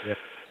it. Yeah.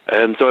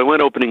 And so I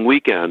went opening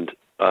weekend,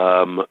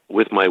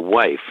 with my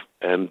wife,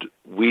 and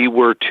we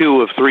were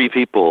 2 of 3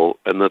 people,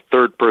 and the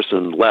 3rd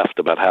person left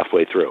about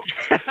halfway through.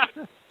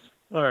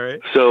 All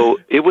right. So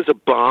it was a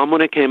bomb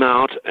when it came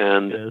out,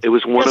 and it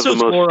was one of the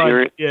most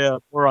searing.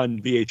 More on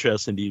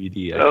VHS and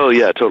DVD. Oh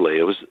yeah, totally.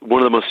 It was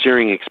one of the most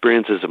searing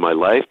experiences of my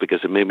life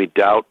because it made me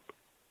doubt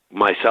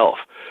myself.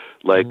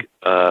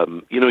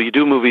 You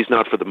do movies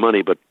not for the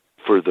money, but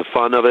for the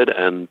fun of it,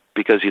 and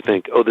because you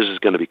think, oh, this is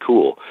going to be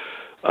cool.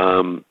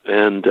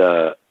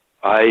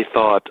 I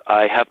thought,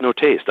 I have no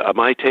taste.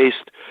 My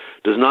taste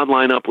does not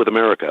line up with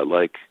America.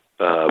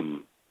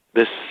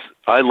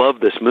 I love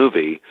this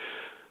movie,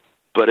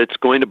 but it's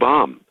going to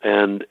bomb,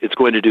 and it's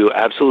going to do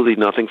absolutely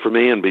nothing for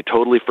me and be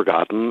totally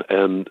forgotten.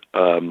 And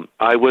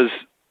I was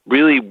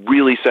really,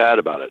 really sad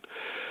about it.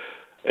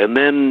 And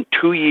then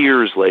 2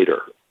 years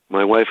later,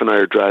 my wife and I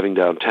are driving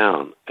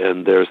downtown,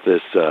 and there's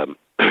this,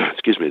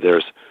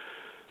 there's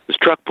this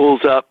truck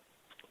pulls up,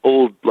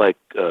 old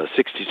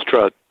 60s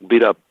truck,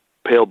 beat up,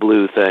 pale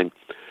blue thing.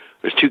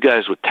 There's 2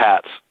 guys with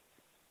tats,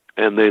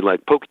 and they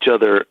poke each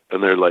other,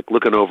 and they're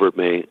looking over at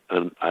me,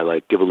 and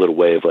I give a little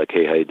wave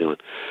hey, how you doing?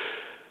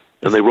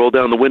 And they roll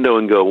down the window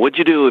and go, what'd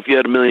you do if you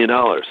had $1 million?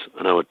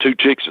 And I went, 2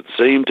 chicks at the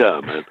same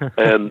time, man.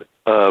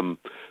 And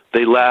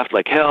they laughed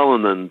like hell,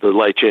 and then the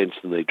light changed,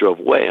 and they drove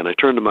away. And I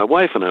turned to my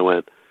wife, and I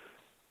went,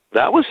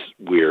 that was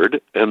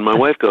weird. And my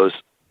wife goes,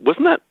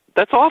 wasn't that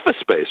that's Office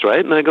Space,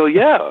 right? And I go,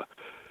 yeah.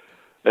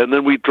 And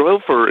then we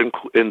drove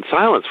in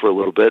silence for a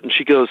little bit, and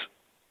she goes,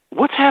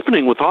 what's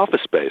happening with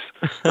Office Space?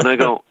 And I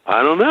go,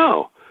 I don't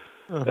know.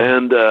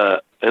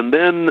 And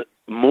then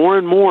more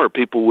and more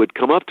people would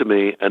come up to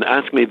me and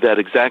ask me that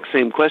exact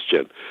same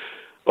question.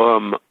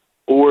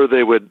 Or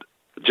they would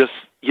just,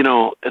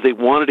 they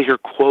wanted to hear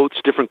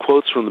different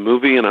quotes from the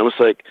movie, and I was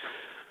like,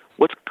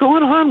 what's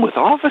going on with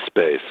Office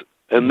Space?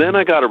 And then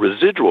I got a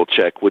residual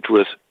check, which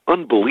was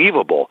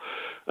unbelievable.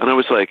 And I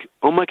was like,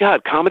 oh my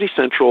God, Comedy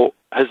Central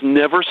has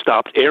never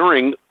stopped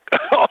airing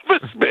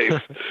Office Space.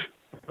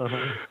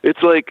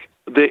 It's like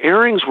the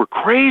airings were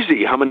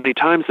crazy how many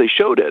times they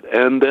showed it.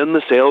 And then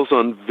the sales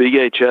on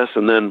VHS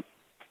and then,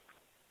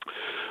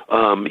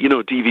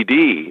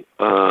 DVD,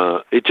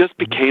 it just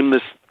became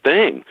this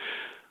thing.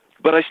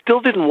 But I still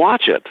didn't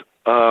watch it.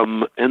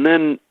 And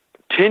then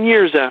 10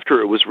 years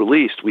after it was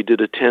released, we did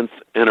a 10th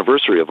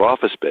anniversary of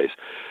Office Space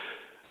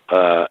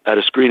at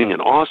a screening in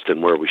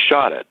Austin where we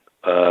shot it.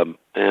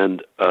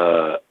 And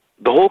the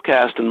whole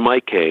cast and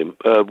Mike came,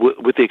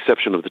 with the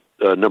exception of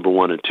the number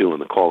 1 and 2 on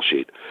the call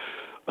sheet.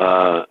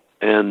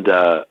 And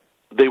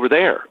they were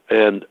there.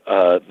 And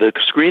the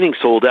screening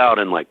sold out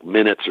in like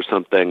minutes or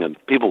something, and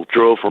people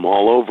drove from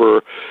all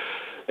over.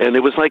 And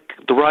it was like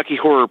the Rocky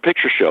Horror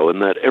Picture Show in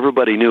that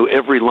everybody knew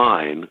every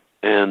line.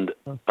 And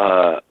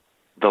the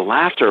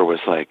laughter was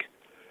like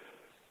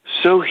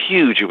so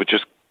huge. It would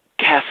just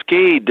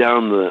cascade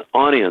down the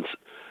audience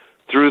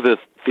through the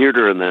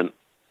theater and then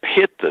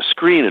hit the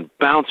screen and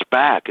bounce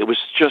back. It was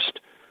just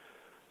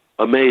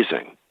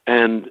amazing.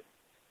 And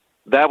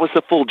that was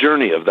the full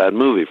journey of that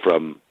movie,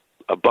 from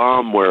a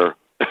bomb where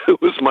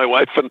it was my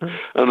wife and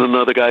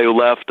another guy who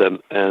left,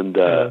 and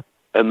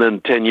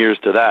then 10 years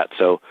to that.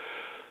 So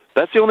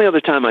that's the only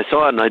other time I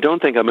saw it, and I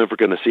don't think I'm ever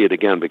going to see it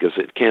again because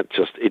it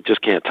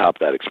just can't top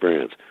that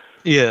experience.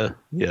 Yeah.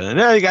 And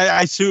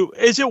I assume,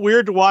 is it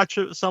weird to watch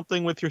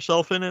something with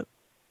yourself in it?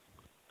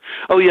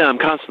 Oh yeah, I'm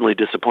constantly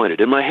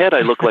disappointed. In my head, I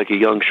look like a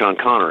young Sean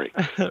Connery.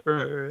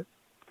 Right.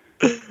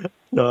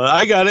 No,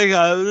 I got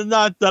it.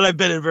 Not that I've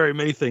been in very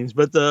many things,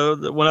 but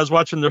when I was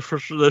watching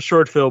the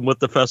short film with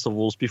the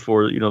festivals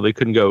before, they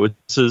couldn't go. It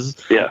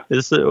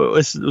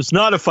was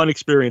not a fun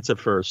experience at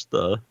first.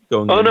 Going.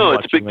 Oh no,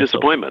 it's a big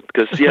disappointment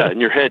because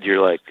in your head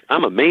you're like,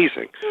 I'm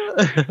amazing.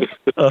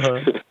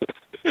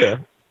 Yeah.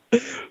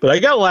 But I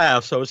got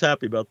laughs, so I was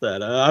happy about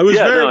that. I was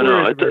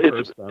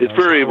it's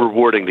very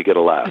rewarding to get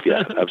a laugh.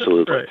 Yeah,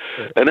 absolutely. Right.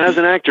 And as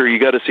an actor, you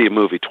got to see a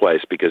movie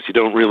twice because you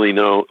don't really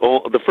know.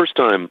 The first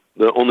time,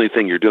 the only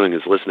thing you're doing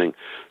is listening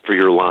for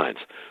your lines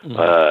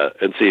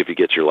and see if you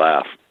get your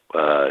laugh.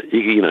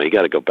 You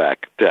got to go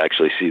back to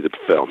actually see the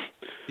film.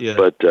 Yeah.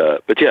 But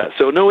yeah,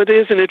 so no, it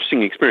is an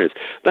interesting experience.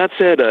 That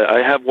said,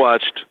 I have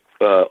watched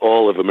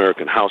all of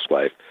American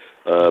Housewife.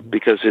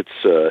 Because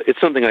it's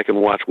something I can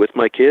watch with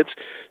my kids,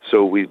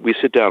 so we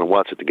sit down and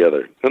watch it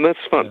together, and that's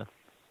fun.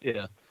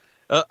 Yeah.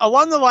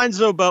 Along the lines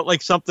though about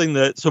like something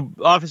so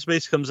Office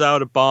Space comes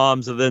out, it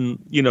bombs, and then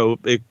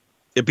it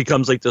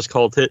becomes like this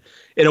cult hit.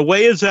 In a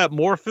way, is that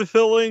more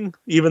fulfilling,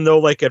 even though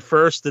like at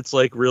first it's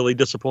like really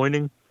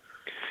disappointing?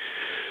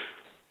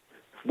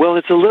 Well,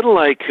 it's a little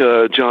like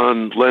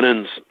John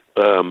Lennon's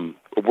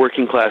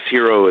 "Working Class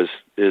Hero"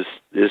 is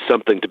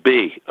something to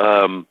be.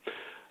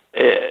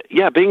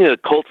 Being a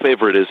cult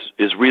favorite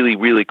is really,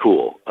 really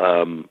cool.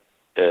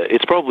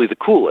 It's probably the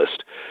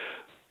coolest.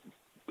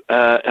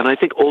 And I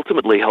think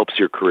ultimately helps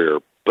your career.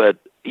 But,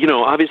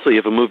 obviously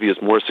if a movie is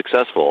more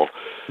successful,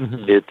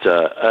 it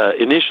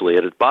initially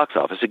at its box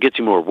office, it gets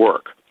you more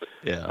work.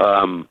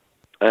 Yeah.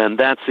 And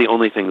that's the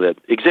only thing that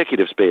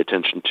executives pay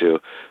attention to.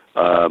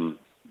 And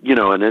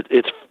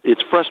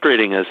it's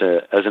frustrating as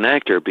an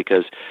actor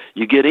because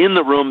you get in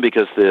the room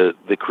because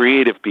the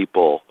creative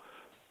people,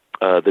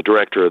 the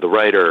director, the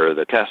writer,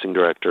 the casting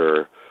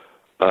director,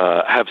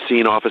 have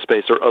seen Office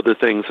Space or other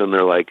things, and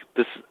they're like,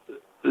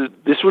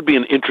 this would be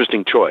an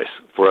interesting choice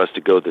for us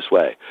to go this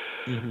way.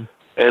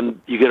 And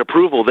you get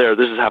approval there.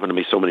 This has happened to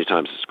me so many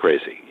times, it's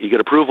crazy. You get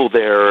approval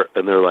there,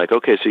 and they're like,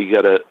 okay, so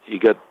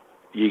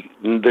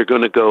they're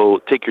going to go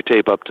take your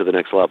tape up to the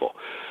next level.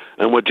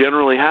 And what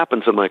generally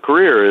happens in my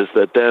career is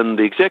that then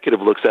the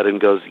executive looks at it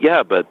and goes,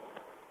 yeah, but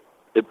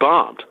it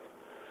bombed.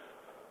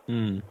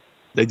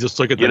 They just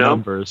look at the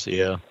numbers,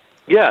 yeah.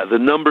 Yeah, the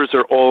numbers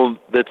are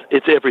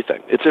it's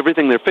everything. It's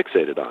everything they're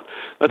fixated on.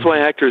 That's why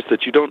actors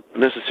that you don't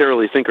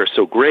necessarily think are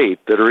so great,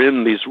 that are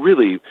in these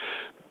really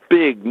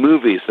big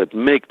movies that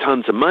make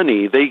tons of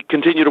money, they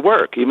continue to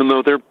work, even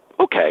though they're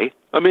okay.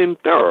 I mean,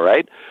 they're all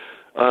right.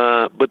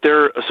 But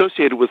they're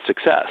associated with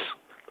success,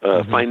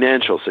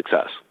 financial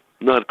success,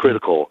 not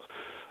critical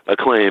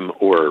acclaim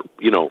or,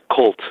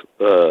 cult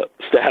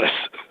status.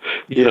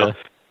 You know,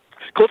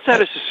 cult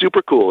status is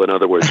super cool, in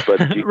other words,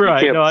 but you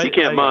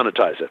can't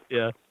monetize it.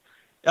 Yeah.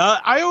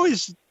 I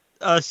always,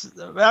 I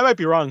might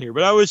be wrong here,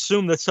 but I always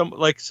assume that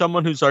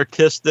someone who's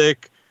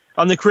artistic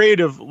on the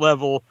creative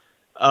level,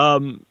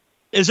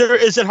 is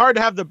it hard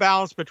to have the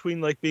balance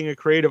between like being a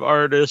creative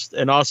artist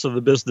and also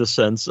the business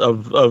sense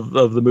of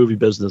the movie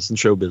business and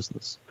show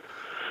business?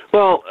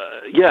 Well,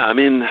 yeah, I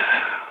mean,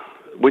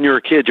 when you're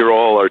a kid, you're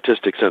all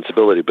artistic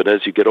sensibility, but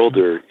as you get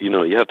older,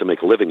 you have to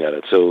make a living at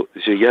it. So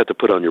you have to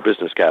put on your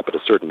business cap at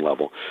a certain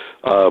level.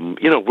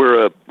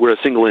 We're a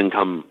single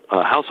income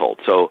household,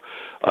 so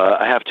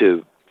I have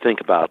to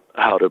think about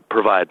how to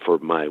provide for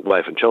my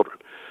wife and children.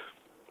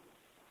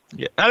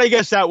 Yeah, and I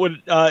guess that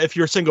would, if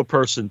you're a single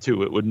person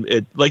too,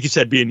 it like you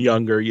said, being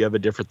younger, you have a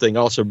different thing.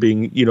 Also,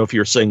 being, if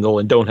you're single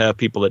and don't have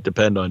people that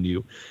depend on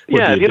you.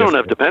 Yeah, if you don't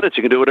have dependents,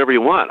 you can do whatever you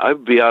want.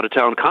 I'd be out of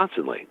town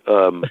constantly.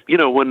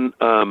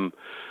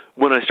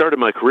 When I started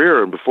my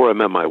career and before I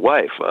met my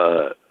wife,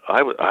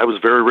 I was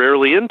very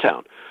rarely in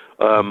town.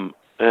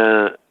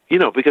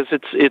 Because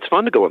it's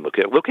fun to go on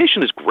location.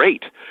 Location is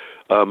great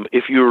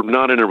if you're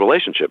not in a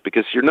relationship,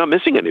 because you're not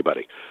missing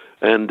anybody.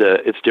 And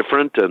it's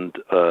different, and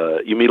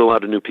you meet a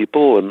lot of new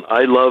people. And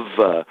I love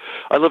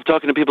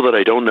talking to people that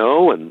I don't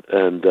know, and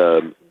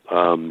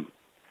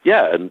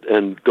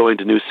going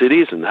to new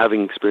cities and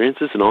having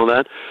experiences and all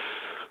that.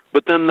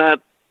 But then the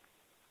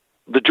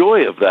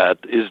joy of that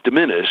is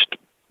diminished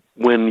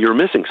when you're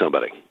missing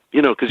somebody,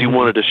 because you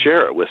wanted to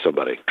share it with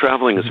somebody.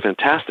 Traveling is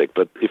fantastic,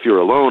 but if you're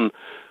alone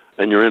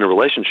and you're in a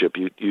relationship,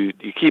 you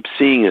keep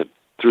seeing it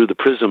through the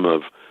prism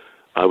of,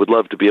 I would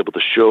love to be able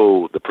to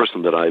show the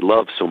person that I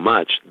love so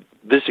much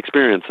this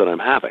experience that I'm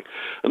having.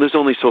 And there's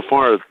only so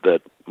far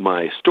that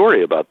my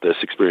story about this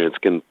experience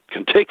can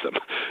take them,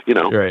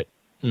 Right.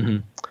 Mm-hmm.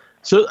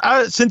 So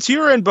since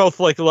you're in both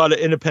like a lot of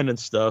independent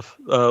stuff,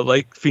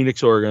 like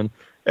Phoenix, Oregon,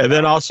 and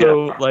then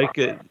also like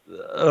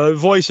a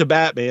voice of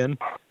Batman,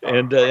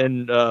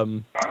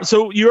 and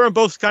so you're on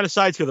both kind of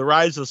sides here, the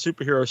rise of the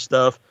superhero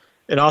stuff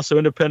and also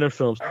independent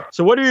films.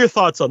 So what are your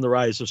thoughts on the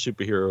rise of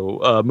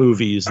superhero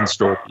movies and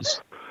stories?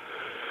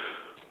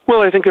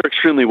 Well, I think they're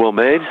extremely well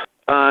made.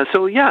 I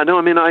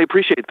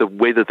appreciate the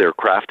way that they're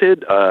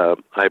crafted.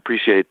 I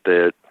appreciate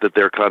that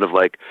they're kind of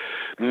like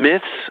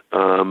myths.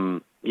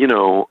 That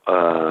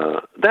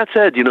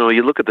said,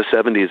 you look at the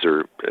 70s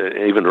or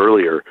even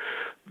earlier,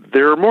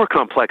 there are more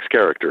complex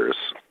characters,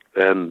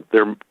 and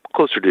they're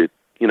closer to,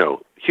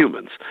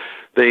 humans.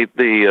 They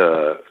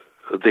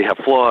have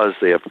flaws,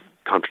 they have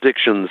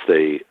contradictions,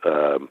 it's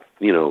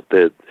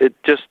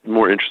just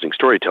more interesting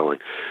storytelling.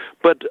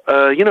 But,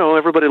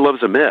 everybody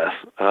loves a myth,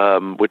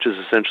 which is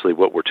essentially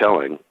what we're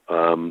telling.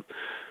 They're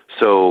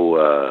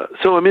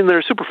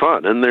super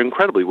fun, and they're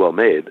incredibly well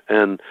made.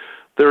 And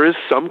there is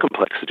some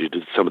complexity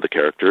to some of the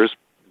characters,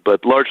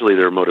 but largely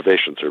their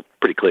motivations are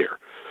pretty clear.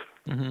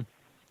 Mm-hmm.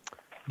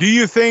 Do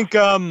you think,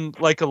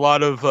 like a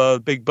lot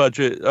of big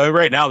budget,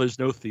 right now there's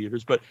no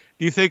theaters, but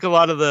do you think a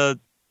lot of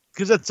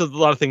because that's a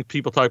lot of things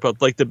people talk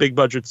about, like the big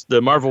budgets, the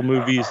Marvel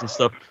movies and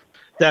stuff,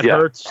 that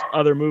hurts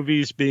other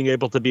movies being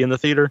able to be in the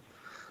theater?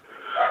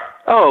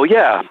 Oh,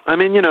 yeah.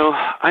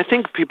 I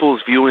think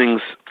people's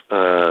viewings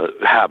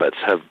habits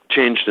have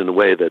changed in a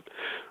way that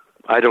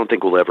I don't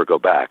think will ever go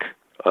back.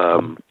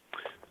 They're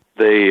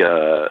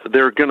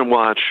going to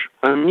watch,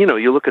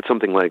 you look at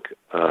something like,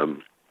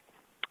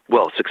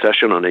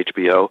 Succession on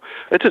HBO.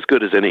 It's as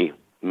good as any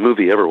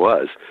movie ever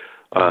was.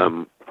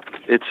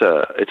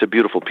 It's a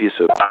beautiful piece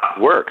of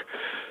work.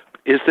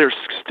 Is there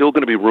still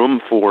going to be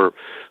room for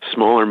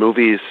smaller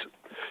movies?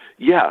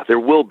 Yeah, there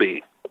will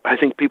be. I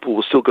think people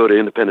will still go to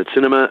independent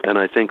cinema, and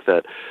I think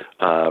that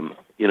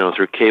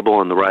through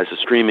cable and the rise of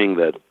streaming,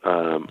 that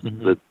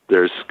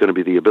there's going to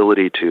be the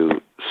ability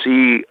to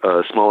see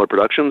smaller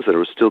productions that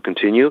will still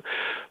continue.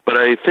 But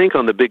I think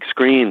on the big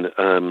screen,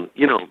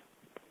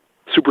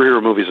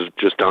 superhero movies are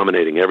just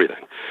dominating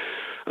everything.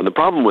 And the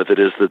problem with it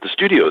is that the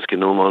studios can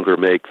no longer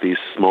make these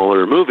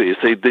smaller movies.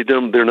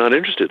 They're not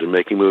interested in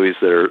making movies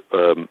that are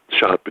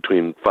shot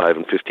between $5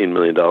 and $15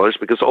 million,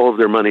 because all of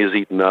their money is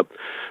eaten up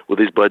with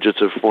these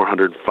budgets of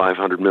 $400,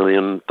 $500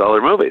 million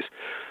movies.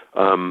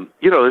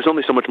 There's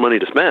only so much money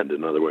to spend,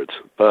 in other words,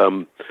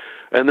 and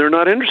they're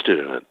not interested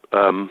in it.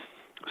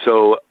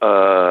 So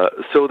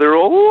there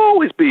will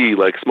always be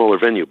like smaller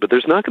venue, but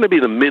there's not going to be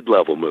the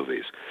mid-level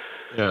movies.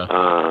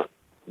 Yeah.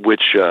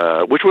 Which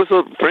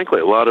was, frankly,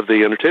 a lot of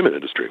the entertainment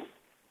industry.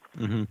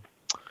 Mm-hmm.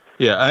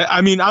 Yeah,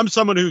 I'm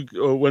someone who,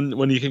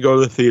 when you can go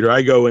to the theater,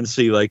 I go and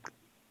see like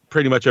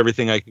pretty much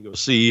everything I can go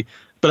see.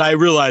 But I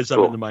realize I'm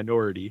in the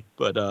minority.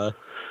 But yeah,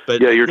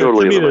 you're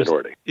totally in the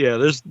minority. Yeah,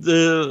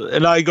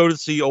 and I go to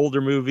see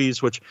older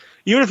movies, which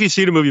even if you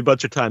see the movie a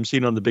bunch of times,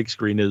 seeing it on the big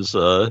screen is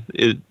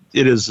it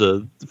is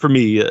for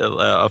me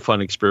a fun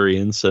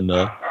experience and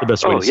the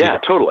best way to see it. Oh yeah,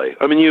 totally.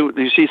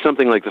 You see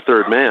something like The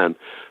Third Man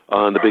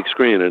on the big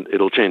screen, and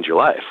it'll change your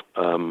life.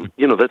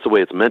 That's the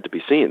way it's meant to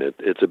be seen.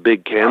 It's a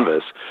big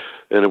canvas,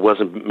 and it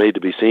wasn't made to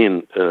be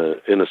seen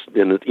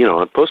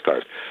on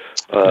postcards.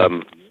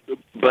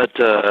 But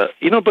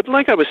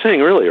like I was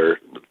saying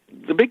earlier,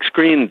 the big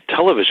screen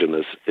television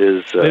is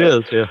it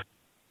is, yeah.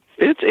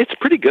 It's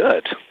pretty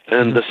good,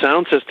 and the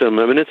sound system.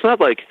 It's not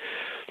like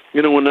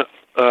when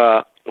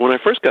I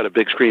first got a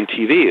big screen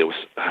TV, it was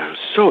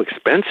so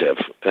expensive,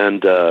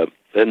 and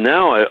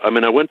now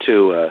I went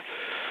to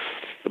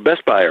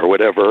Best Buy or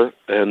whatever,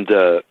 and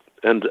I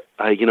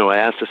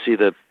asked to see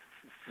the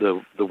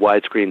the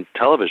widescreen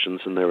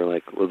televisions, and they were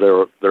like,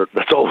 well,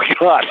 that's all we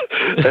got.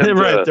 And,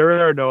 right,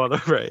 there are no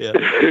other. Right,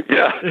 yeah.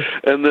 Yeah,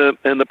 and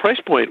the price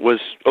point was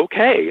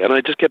okay, and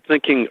I just kept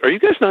thinking, are you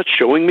guys not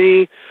showing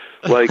me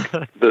like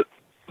the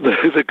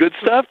good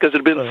stuff? Because it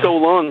had been so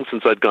long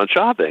since I'd gone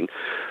shopping.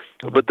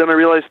 But then I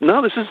realized,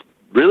 no, this is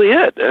really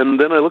it. And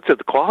then I looked at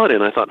the quality,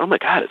 and I thought, oh my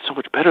God, it's so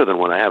much better than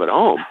what I have at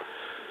home.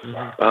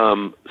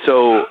 Mm-hmm.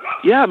 So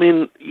yeah, I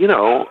mean, you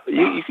know,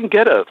 you can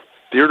get a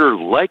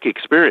theater-like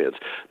experience.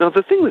 Now,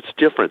 the thing that's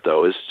different,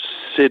 though, is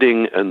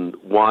sitting and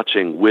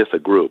watching with a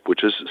group,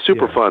 which is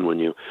super fun when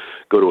you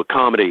go to a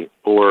comedy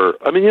or,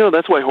 I mean, you know,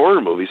 that's why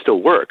horror movies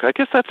still work. I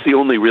guess that's the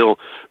only real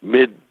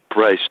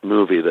mid-priced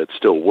movie that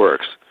still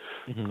works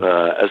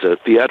as a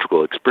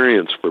theatrical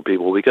experience for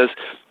people, because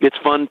it's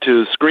fun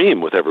to scream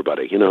with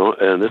everybody, you know,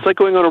 and it's like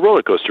going on a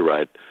roller coaster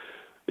ride.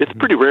 It's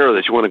pretty rare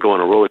that you want to go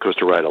on a roller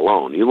coaster ride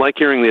alone. You like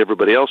hearing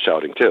everybody else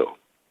shouting, too.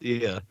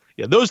 Yeah.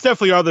 Yeah, those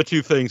definitely are the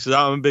two things.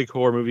 I'm a big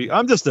horror movie.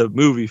 I'm just a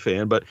movie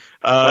fan, but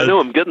I know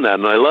I'm getting that,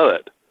 and I love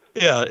it.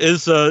 Yeah,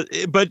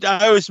 but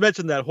I always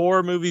mention that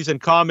horror movies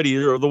and comedy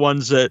are the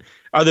ones that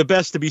are the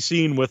best to be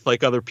seen with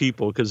like other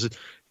people, because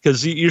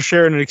you're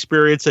sharing an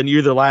experience and you're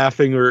either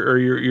laughing or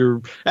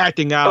you're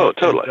acting out. Oh,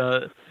 totally.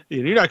 And,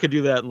 you're not gonna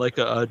do that in like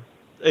a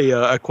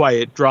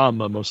quiet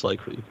drama, most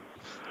likely.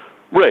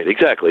 Right,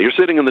 exactly. You're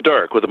sitting in the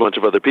dark with a bunch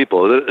of other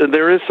people.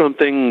 There is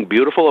something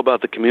beautiful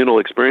about the communal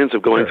experience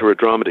of going through a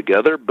drama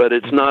together, but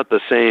it's not the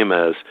same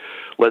as,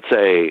 let's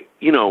say,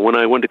 you know, when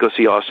I went to go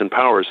see Austin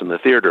Powers in the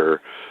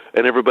theater,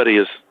 and everybody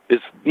is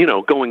you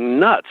know, going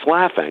nuts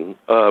laughing.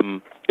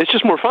 It's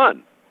just more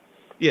fun.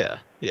 Yeah,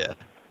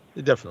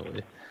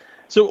 definitely.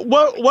 So,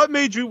 what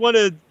made you want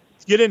to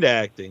get into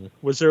acting?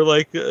 Was there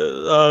like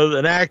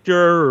an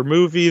actor or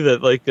movie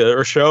that like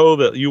or show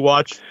that you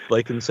watched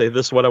like and say,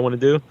 this is what I want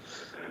to do?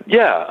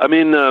 Yeah, I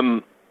mean,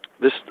 I've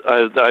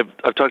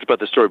talked about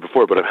this story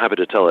before, but I'm happy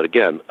to tell it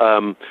again.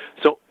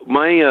 So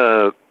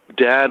my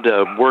dad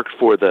worked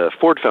for the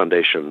Ford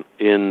Foundation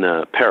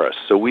in Paris.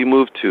 So we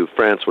moved to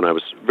France when I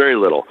was very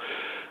little,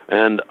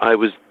 and I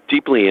was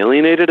deeply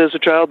alienated as a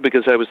child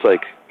because I was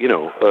like, you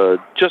know,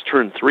 just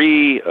turned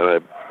 3.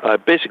 I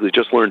basically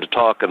just learned to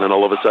talk, and then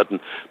all of a sudden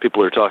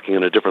people are talking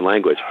in a different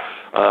language.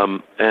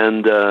 So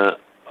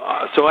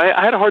I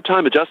had a hard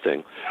time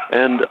adjusting,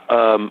 and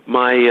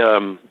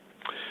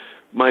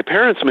my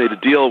parents made a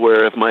deal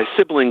where if my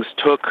siblings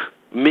took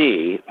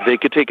me, they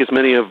could take as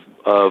many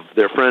of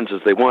their friends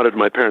as they wanted.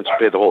 My parents would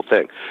pay the whole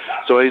thing.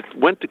 So I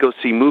went to go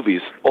see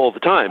movies all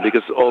the time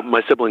because all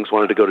my siblings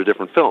wanted to go to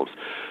different films.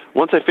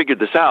 Once I figured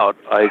this out,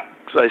 I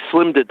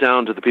slimmed it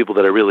down to the people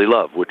that I really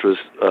love, which was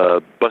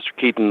Buster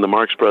Keaton, the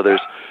Marx Brothers,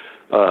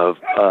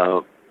 Fred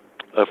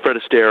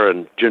Astaire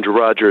and Ginger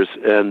Rogers,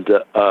 and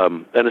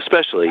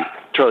especially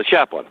Charlie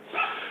Chaplin.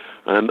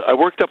 And I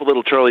worked up a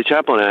little Charlie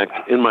Chaplin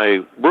act in my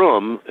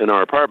room in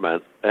our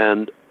apartment,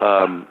 and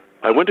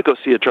I went to go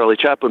see a Charlie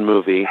Chaplin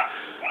movie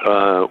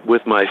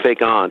with my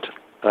fake aunt,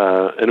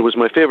 and it was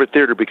my favorite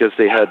theater because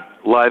they had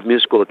live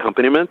musical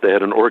accompaniment. They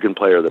had an organ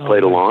player that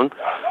played along,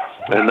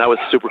 and that was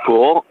super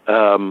cool.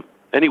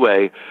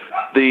 Anyway,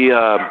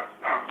 the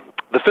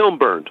film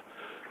burned,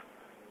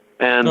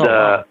 and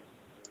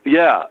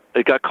yeah,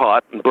 it got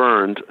caught and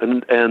burned,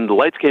 and the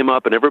lights came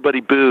up, and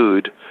everybody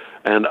booed,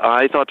 and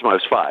I thought I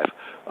was 5.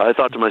 I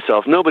thought to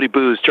myself, nobody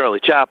boos Charlie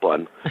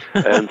Chaplin.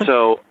 And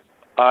so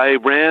I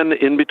ran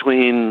in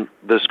between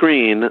the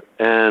screen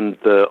and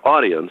the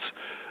audience,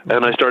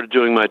 and I started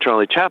doing my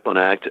Charlie Chaplin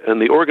act,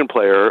 and the organ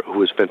player, who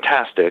was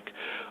fantastic,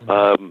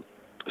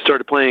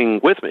 started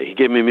playing with me. He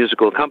gave me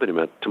musical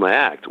accompaniment to my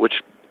act,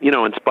 which, you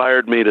know,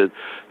 inspired me to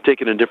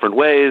take it in different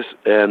ways.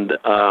 And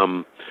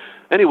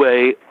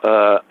anyway,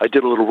 I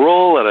did a little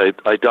roll, and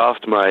I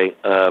doffed my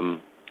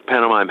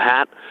pantomime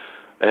hat,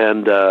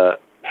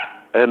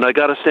 and I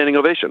got a standing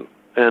ovation.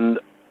 And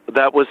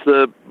that was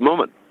the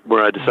moment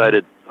where I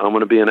decided I'm going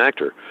to be an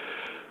actor.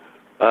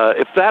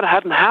 If that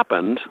hadn't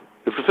happened,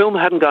 if the film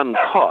hadn't gotten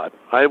caught,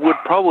 I would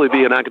probably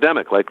be an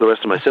academic like the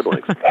rest of my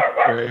siblings.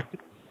 Right.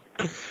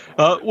 Did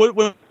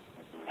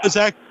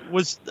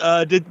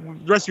the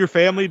rest of your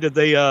family, did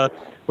they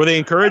were they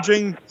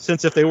encouraging,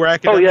 since if they were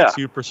academics,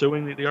 you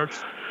pursuing the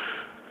arts?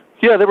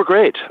 Yeah, they were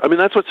great. I mean,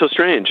 that's what's so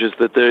strange, is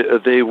that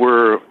they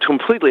were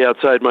completely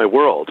outside my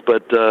world,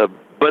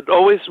 but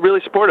always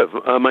really supportive.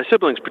 My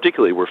siblings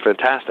particularly were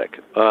fantastic.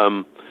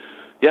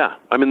 Yeah,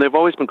 I mean, they've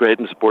always been great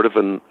and supportive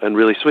and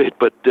really sweet,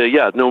 but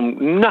know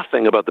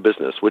nothing about the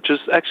business, which is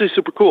actually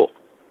super cool.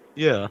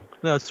 Yeah,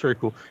 that's very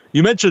cool.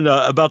 You mentioned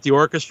about the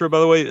orchestra, by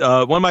the way.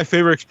 One of my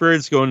favorite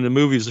experiences going to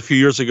movies a few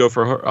years ago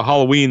for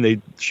Halloween,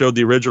 they showed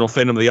the original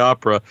Phantom of the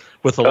Opera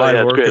with a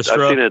live orchestra.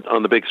 Great. I've seen it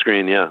on the big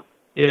screen, yeah.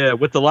 Yeah,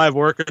 with the live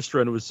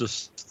orchestra, and it was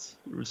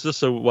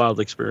just a wild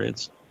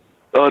experience.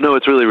 Oh, no,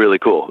 it's really, really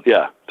cool.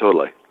 Yeah,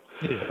 totally.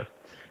 Yeah.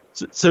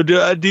 So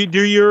do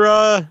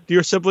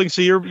your siblings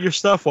see your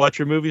stuff, watch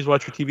your movies,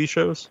 watch your TV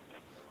shows?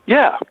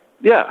 Yeah.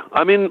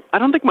 I mean, I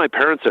don't think my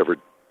parents ever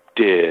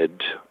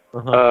did.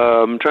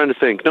 I'm trying to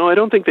think. No, I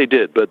don't think they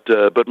did. But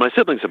my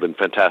siblings have been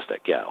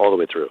fantastic. Yeah, all the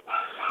way through.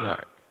 All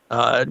right.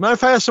 Mind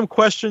if I ask some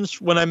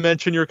questions when I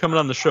mentioned you're coming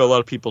on the show? A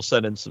lot of people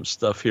sent in some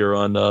stuff here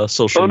on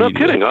social media. Oh, no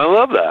kidding. I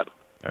love that.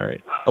 All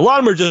right. A lot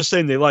of them are just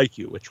saying they like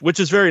you, which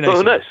is very nice.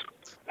 Oh, nice.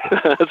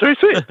 That's very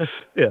sweet.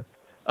 Yeah.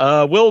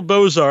 Will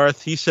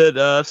Bozarth, he said,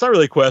 it's not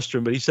really a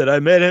question, but he said, I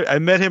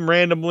met him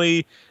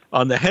randomly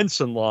on the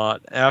Henson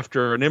lot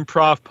after an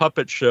improv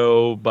puppet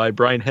show by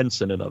Brian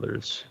Henson and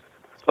others.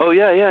 Oh,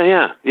 yeah.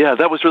 Yeah,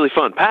 that was really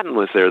fun. Patton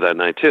was there that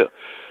night, too.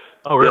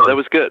 Oh, really? Yeah, that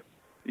was good.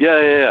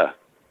 Yeah.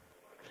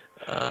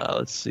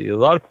 Let's see. A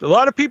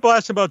lot of people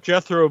asked about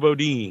Jethro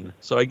Bodine,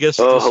 so I guess.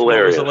 Oh,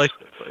 hilarious!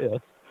 Yeah.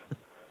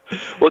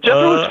 Well,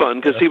 Jethro was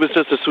fun because he was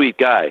just a sweet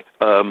guy.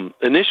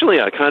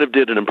 Initially, I kind of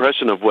did an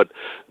impression of what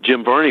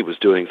Jim Varney was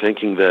doing,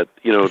 thinking that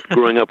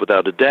growing up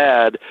without a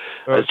dad,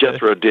 as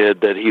Jethro did,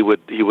 that he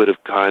would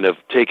have kind of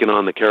taken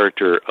on the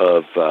character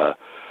of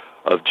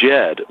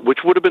Jed,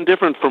 which would have been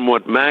different from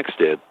what Max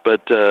did.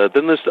 But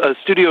then the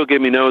studio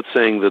gave me notes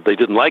saying that they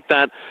didn't like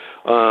that.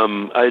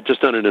 I had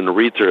just done it in a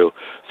read-through,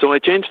 so I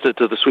changed it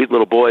to the sweet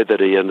little boy that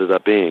he ended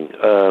up being.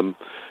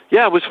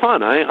 Yeah, it was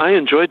fun. I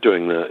enjoyed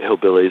doing the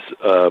Hillbillies.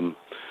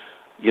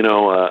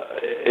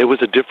 It was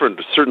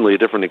certainly a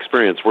different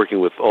experience working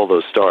with all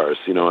those stars.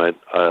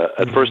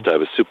 At first I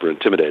was super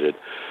intimidated,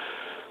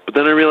 but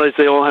then I realized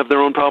they all have their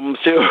own problems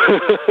too.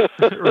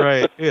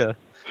 Right. Yeah.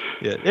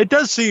 Yeah. It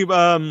does seem.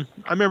 I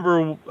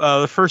remember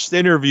the first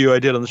interview I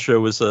did on the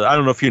show was I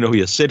don't know if you know who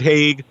he is, Sid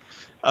Haig.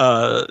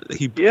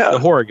 The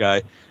horror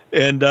guy,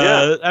 and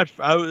it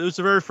was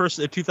the very first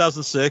in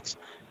 2006.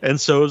 And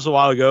so it was a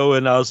while ago,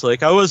 and I was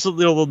like, I was a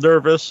little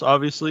nervous,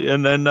 obviously,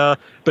 and then,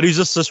 but he's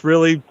just this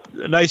really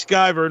nice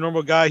guy, very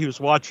normal guy. He was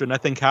watching, I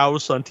think,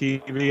 House on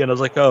TV, and I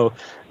was like, oh,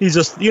 he's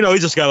just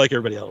a guy like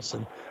everybody else.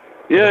 And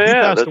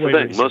that's the thing.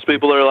 Recently. Most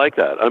people are like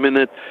that. I mean,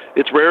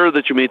 it's rare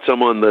that you meet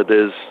someone that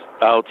is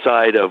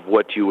outside of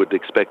what you would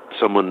expect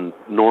someone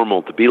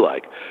normal to be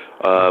like.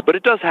 But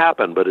it does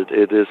happen, but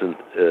it isn't,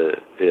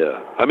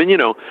 I mean,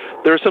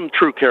 there are some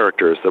true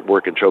characters that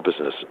work in show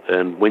business,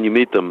 and when you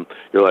meet them,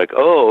 you're like,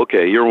 oh,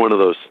 okay, you're one of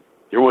those.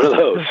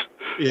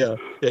 Yeah.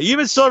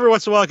 Even still every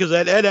once in a while, because I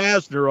had Ed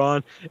Asner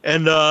on,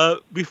 and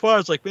before I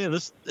was like, man,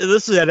 this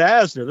is Ed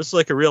Asner. This is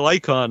like a real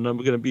icon. I'm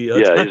going to be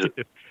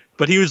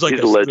but he was like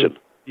he's a legend.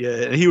 Yeah,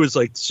 and he was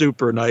like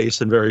super nice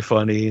and very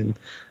funny. And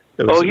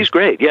he's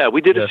great. Yeah,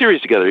 we did a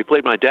series together. He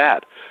played my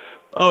dad.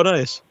 Oh,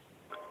 nice.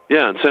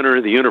 Yeah, in Center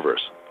of the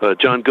Universe.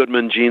 John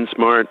Goodman, Gene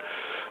Smart,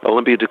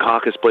 Olympia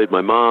Dukakis played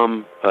my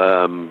mom.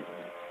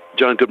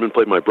 John Goodman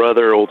played my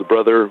older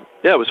brother.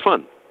 Yeah, it was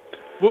fun.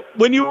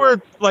 When you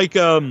were like,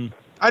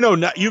 I know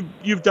now,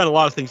 you've done a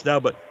lot of things now,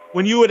 but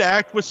when you would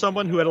act with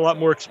someone who had a lot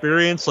more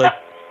experience, like,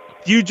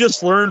 do you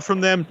just learn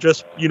from them,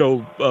 just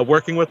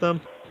working with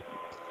them?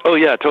 Oh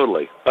yeah,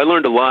 totally. I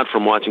learned a lot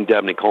from watching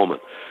Dabney Coleman.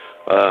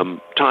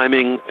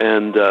 Timing,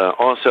 and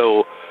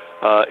also,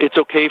 it's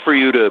okay for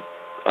you to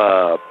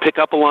pick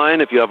up a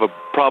line if you have a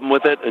problem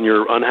with it and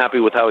you're unhappy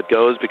with how it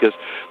goes, because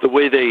the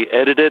way they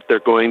edit it, they're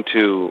going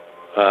to,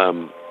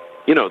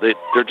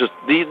 they're just,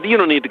 you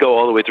don't need to go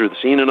all the way through the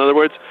scene, in other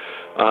words,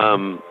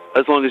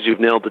 as long as you've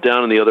nailed it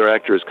down and the other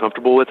actor is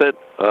comfortable with it,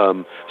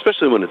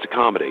 especially when it's a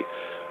comedy.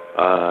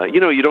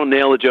 You don't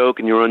nail a joke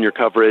and you run your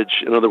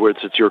coverage. In other words,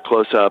 it's your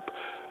close-up.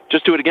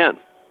 Just do it again.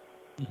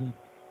 Mm-hmm.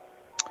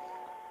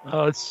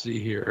 Let's see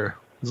here.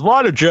 There's a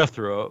lot of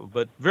Jethro,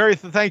 but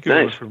thank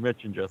you for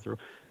mentioning Jethro.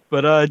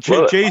 But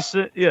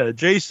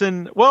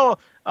Jason. Well,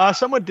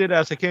 someone did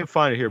ask. I can't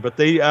find it here, but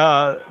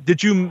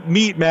did you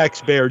meet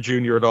Max Baer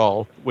Jr. at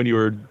all when you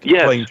were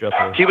playing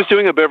Jethro? He was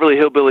doing a Beverly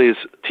Hillbillies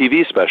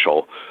TV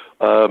special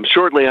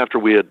shortly after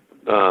we had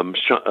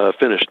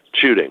finished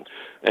shooting,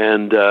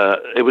 and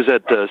it was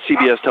at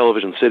CBS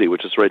Television City,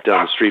 which is right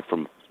down the street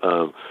from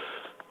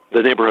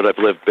the neighborhood I've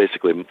lived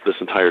basically this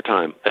entire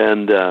time.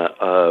 And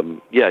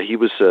he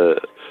was.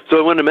 So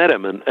I went and met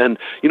him, and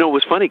it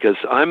was funny because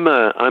I'm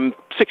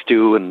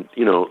 6'2" and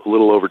a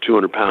little over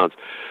 200 pounds,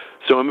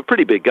 so I'm a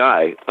pretty big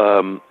guy.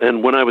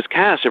 And when I was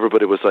cast,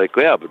 everybody was like,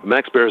 "Yeah, but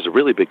Max Baer is a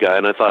really big guy,"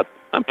 and I thought,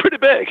 I'm pretty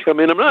big. I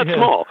mean, I'm not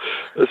small,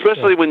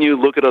 especially when you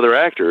look at other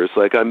actors.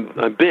 Like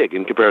I'm big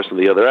in comparison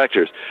to the other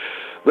actors.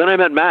 Then I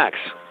met Max.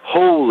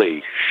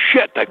 Holy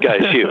shit, that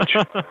guy's huge.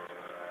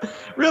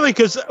 Really,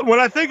 because when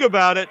I think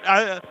about it,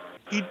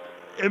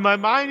 in my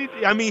mind,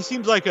 he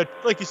seems like you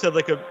said,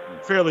 like a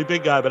fairly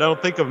big guy, but I don't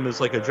think of him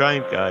as like a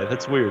giant guy.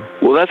 That's weird.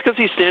 Well, that's because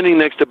he's standing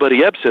next to Buddy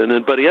Ebsen,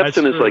 and Buddy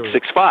Ebsen is like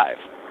 6'5".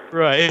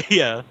 Right,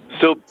 yeah.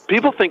 So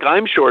people think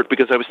I'm short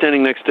because I was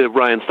standing next to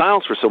Ryan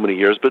Stiles for so many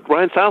years, but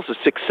Ryan Stiles is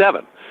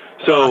 6'7".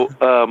 So,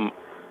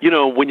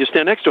 when you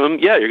stand next to him,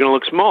 you're going to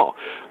look small.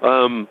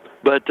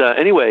 But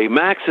anyway,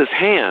 Max's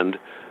hand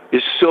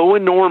is so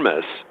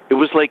enormous, it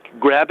was like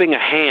grabbing a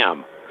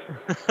ham.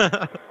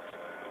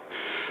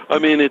 I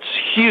mean, it's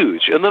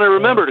huge. And then I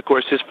remembered, of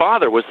course, his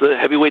father was the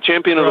heavyweight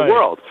champion of the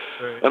world.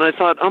 Right. And I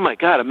thought, oh, my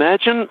God,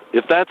 imagine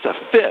if that's a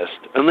fist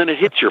and then it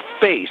hits your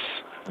face.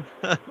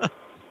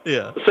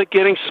 Yeah. It's like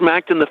getting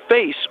smacked in the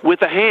face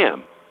with a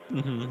ham.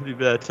 Mm-hmm.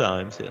 Bad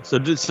times, yeah. So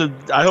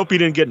I hope you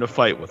didn't get in a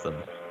fight with him.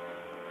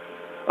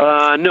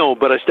 No,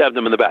 but I stabbed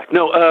him in the back.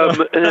 No,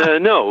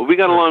 no, we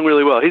got along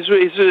really well. He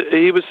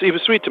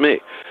was sweet to me.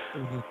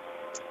 Mm-hmm.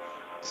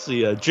 Let's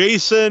see,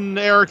 Jason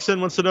Erickson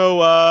wants to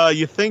know,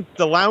 you think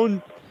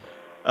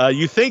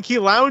he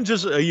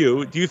lounges, do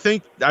you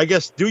think, I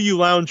guess, do you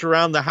lounge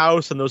around the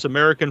house in those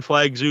American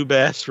flag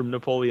Zubaz from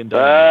Napoleon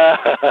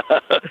Dynamite?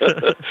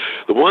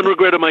 The one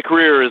regret of my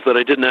career is that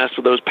I didn't ask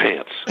for those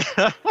pants.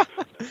 All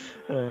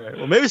right.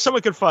 Well, maybe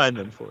someone could find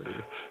them for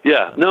you.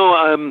 Yeah.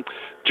 No,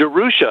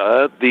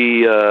 Jerusha,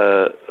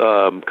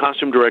 the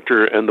costume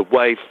director and the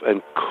wife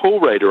and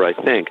co-writer, I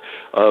think,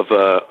 of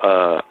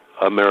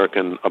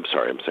American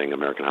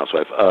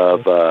Housewife,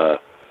 of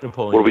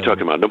Napoleon what are we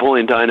talking about?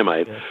 Napoleon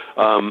Dynamite.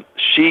 Yeah.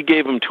 She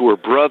gave them to her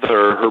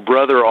brother. Her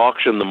brother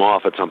auctioned them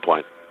off at some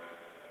point.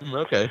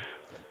 Okay.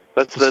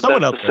 That's the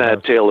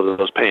sad tale of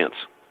those pants.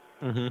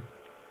 Mm-hmm.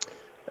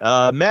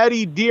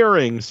 Maddie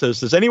Deering says,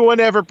 does anyone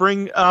ever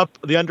bring up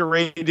the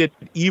underrated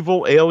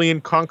Evil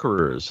Alien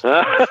Conquerors? She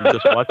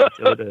just watched it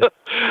the other day.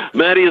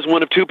 Maddie is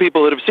one of two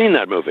people that have seen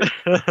that movie.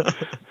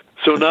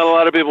 So not a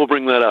lot of people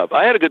bring that up.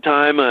 I had a good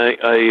time. I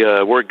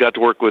got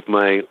to work with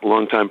my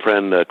longtime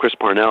friend, Chris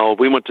Parnell.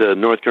 We went to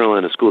North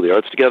Carolina School of the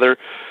Arts together.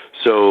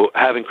 So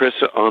having Chris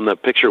on the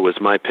picture was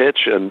my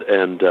pitch.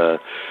 And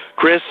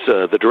Chris,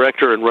 the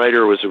director and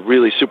writer, was a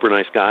really super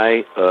nice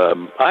guy.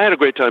 I had a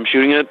great time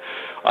shooting it.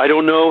 I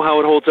don't know how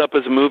it holds up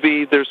as a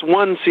movie. There's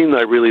one scene that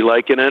I really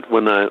like in it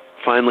when I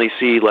finally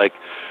see, like,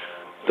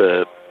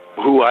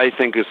 who I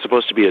think is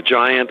supposed to be a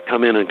giant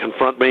come in and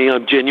confront me.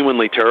 I'm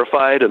genuinely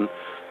terrified, and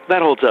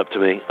that holds up to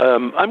me.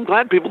 I'm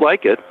glad people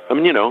like it. I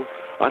mean, I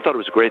thought it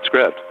was a great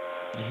script.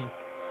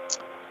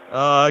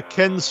 Mm-hmm.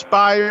 Ken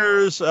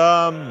Spires,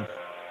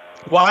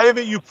 why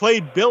haven't you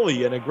played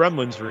Billy in a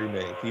Gremlins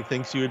remake? He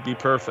thinks you would be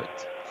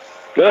perfect.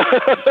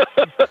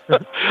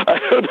 I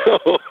don't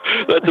know.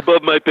 That's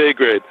above my pay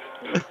grade.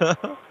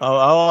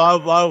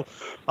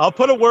 I'll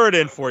put a word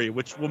in for you,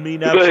 which will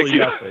mean absolutely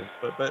nothing.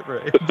 But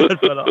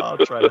I'll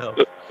try to help.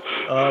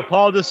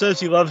 Paul just says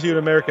he loves you in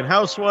American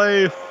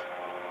Housewife.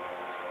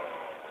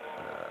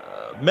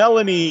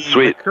 Melanie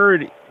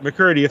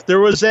McCurdy, if there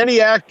was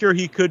any actor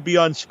he could be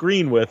on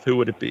screen with, who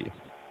would it be?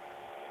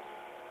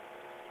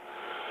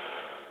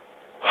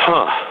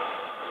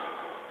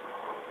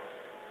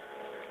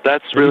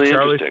 That's really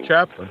Charlie interesting.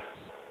 Chaplin.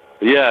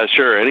 Yeah,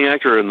 sure. Any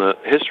actor in the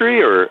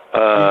history, or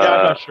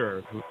I'm not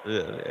sure.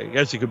 I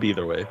guess it could be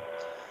either way.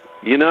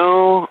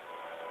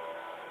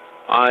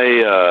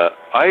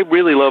 I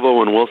really love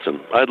Owen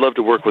Wilson. I'd love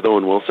to work with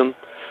Owen Wilson.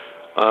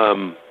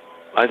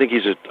 I think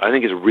he's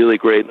a really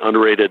great,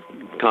 underrated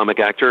comic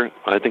actor.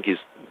 I think he's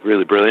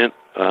really brilliant.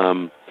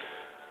 I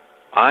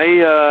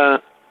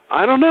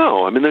don't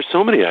know. I mean, there's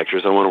so many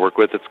actors I want to work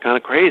with. It's kind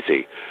of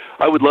crazy.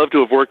 I would love to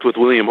have worked with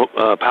William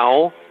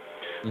Powell.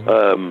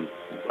 Mm-hmm.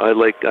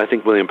 I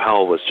think William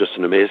Powell was just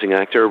an amazing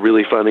actor,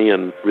 really funny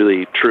and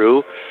really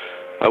true.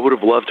 I would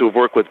have loved to have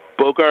worked with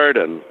Bogart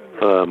and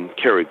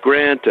Cary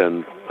Grant,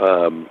 and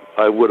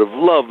I would have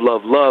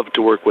loved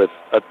to work with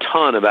a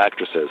ton of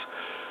actresses.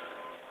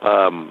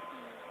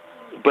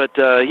 But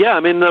I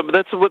mean,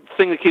 that's the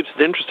thing that keeps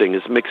it interesting,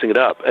 is mixing it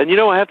up. And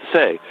I have to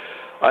say,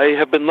 I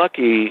have been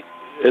lucky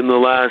in the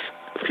last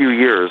few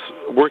years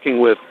working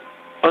with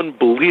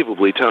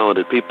unbelievably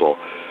talented people.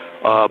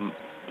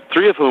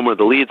 3 of whom are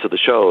the leads of the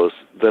shows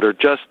that are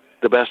just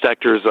the best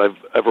actors I've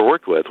ever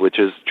worked with, which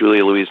is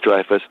Julia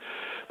Louis-Dreyfus,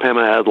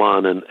 Pamela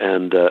Adlon,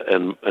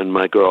 and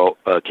my girl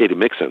Katie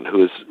Mixon,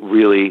 who is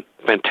really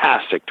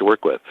fantastic to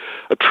work with.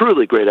 A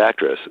truly great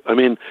actress. I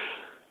mean,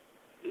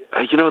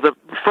 the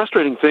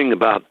frustrating thing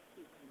about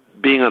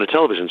being on a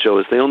television show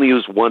is they only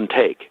use one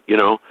take.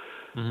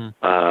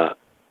 Mm-hmm.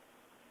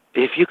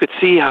 If you could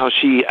see how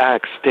she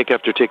acts take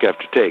after take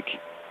after take,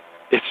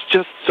 it's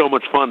just so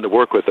much fun to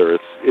work with her.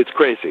 It's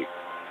crazy.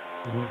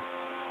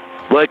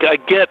 Mm-hmm. Like, I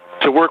get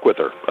to work with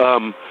her.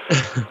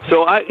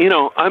 So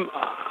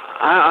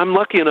I'm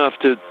lucky enough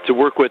to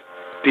work with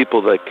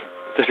people that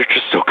are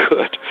just so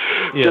good,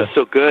 just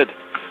so good.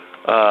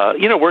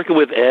 Working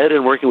with Ed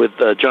and working with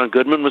John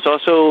Goodman was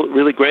also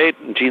really great,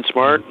 and Gene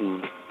Smart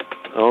and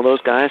all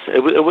those guys.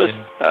 It was.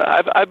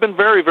 I've been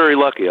very, very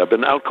lucky. I've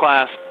been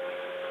outclassed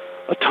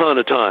a ton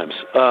of times.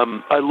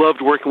 I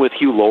loved working with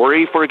Hugh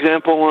Laurie, for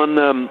example,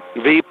 on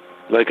Veep.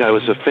 Like, I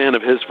was a fan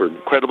of his for an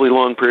incredibly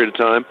long period of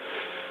time.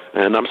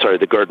 And I'm sorry,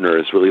 the gardener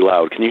is really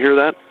loud. Can you hear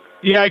that?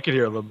 Yeah, I can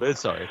hear a little bit.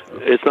 Sorry.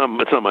 It's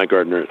not my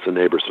gardener. It's the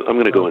neighbor's. I'm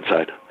going to go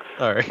inside.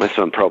 All right. My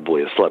son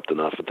probably has slept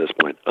enough at this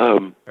point.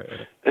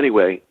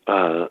 Anyway,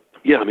 I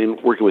mean,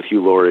 working with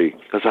Hugh Laurie,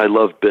 because I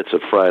love bits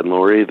of Fry and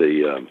Laurie,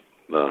 the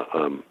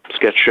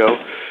sketch show.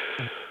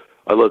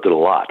 I loved it a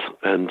lot.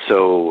 And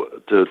so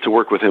to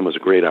work with him was a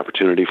great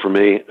opportunity for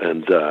me.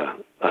 And,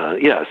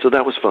 so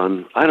that was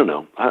fun. I don't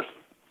know.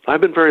 I've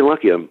been very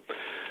lucky. I'm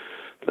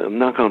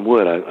knock on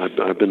wood.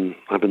 I've been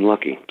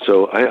lucky.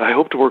 So I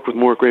hope to work with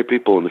more great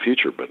people in the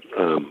future.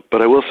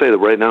 But I will say that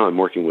right now I'm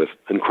working with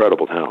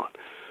incredible talent.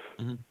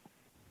 Mm-hmm.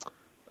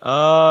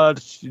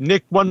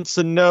 Nick wants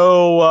to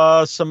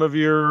know some of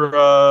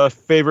your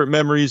favorite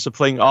memories of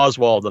playing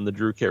Oswald on the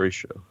Drew Carey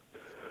Show.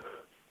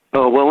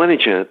 Oh, well, any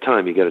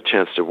time you get a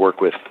chance to work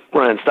with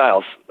Ryan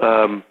Stiles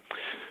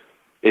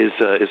is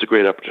a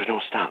great opportunity. No,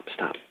 stop.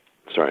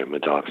 Sorry, my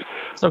dogs.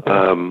 It's okay.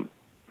 I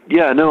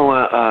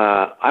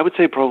would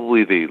say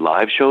probably the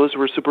live shows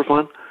were super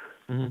fun.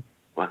 Mm-hmm.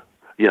 Well,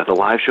 yeah, the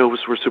live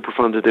shows were super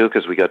fun to do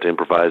because we got to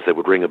improvise. They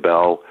would ring a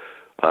bell,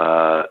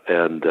 but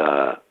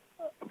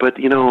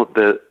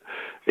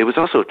it was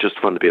also just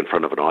fun to be in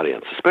front of an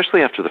audience,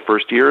 especially after the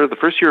first year. The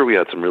first year we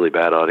had some really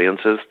bad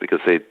audiences because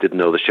they didn't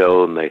know the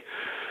show and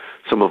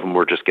some of them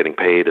were just getting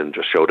paid and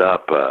just showed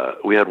up.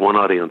 We had one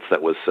audience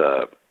that was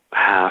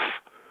half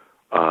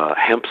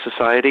Hemp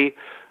Society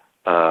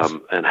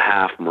and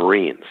half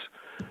Marines.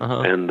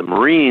 Uh-huh. And the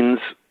Marines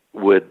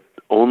would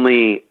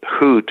only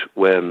hoot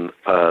when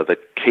the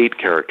Kate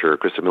character,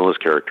 Krista Miller's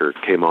character,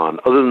 came on.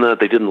 Other than that,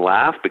 they didn't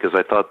laugh because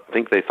I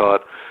think they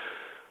thought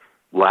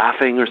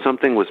laughing or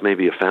something was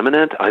maybe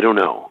effeminate. I don't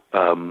know.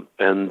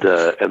 And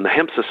the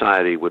Hemp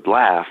Society would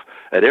laugh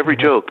at every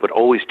joke, but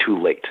always too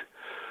late.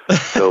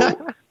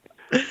 So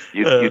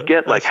you'd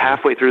get like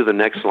halfway through the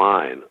next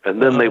line,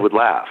 and then they would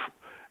laugh.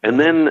 And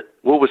then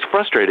what was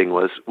frustrating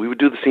was we would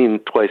do the scene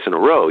twice in a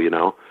row,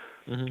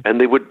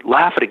 and they would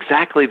laugh at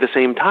exactly the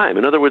same time.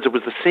 In other words, it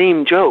was the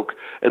same joke,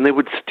 and they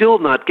would still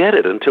not get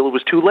it until it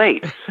was too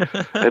late.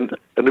 and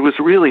it was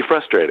really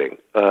frustrating.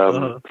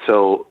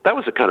 So that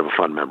was a kind of a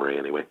fun memory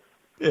anyway.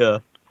 Yeah.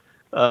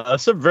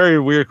 That's a very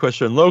weird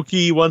question.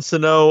 Loki wants to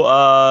know,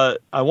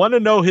 I want to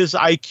know his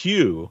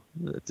IQ.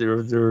 They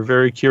were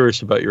very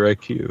curious about your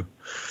IQ.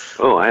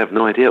 Oh, I have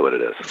no idea what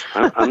it is.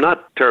 I'm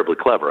not terribly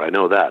clever. I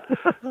know that.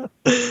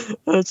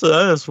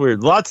 That's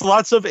weird.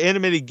 Lots of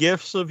animated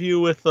GIFs of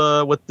you with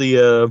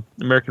the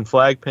American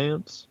flag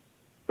pants.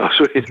 Oh,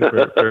 sweet.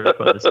 Very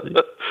fun to see.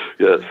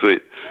 Yeah,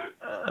 sweet.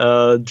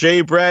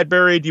 Jay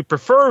Bradbury, do you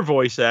prefer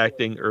voice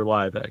acting or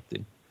live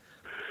acting?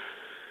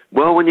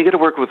 Well, when you get to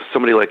work with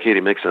somebody like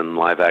Katie Mixon,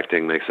 live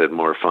acting makes it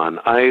more fun.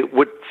 I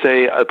would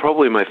say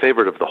probably my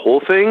favorite of the whole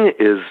thing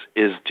is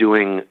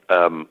doing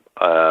a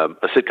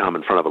sitcom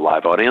in front of a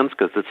live audience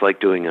because it's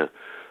like doing a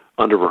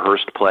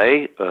under-rehearsed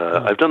play.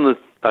 I've done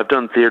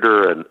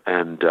theater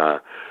and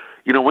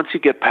once you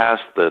get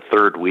past the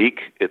third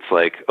week, it's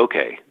like,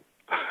 okay,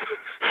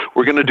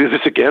 we're going to do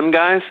this again,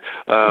 guys.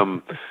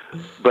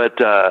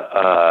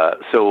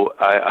 So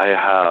I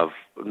have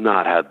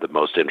not had the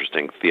most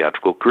interesting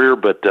theatrical career,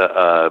 but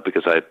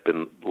because I've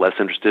been less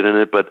interested in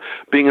it. But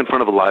being in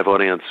front of a live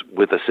audience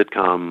with a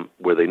sitcom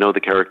where they know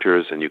the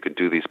characters and you can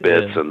do these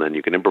bits and then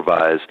you can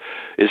improvise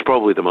is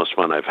probably the most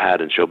fun I've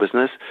had in show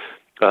business.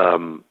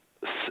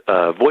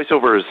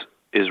 Voiceovers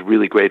is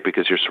really great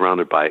because you're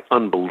surrounded by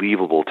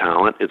unbelievable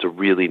talent. It's a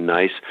really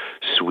nice,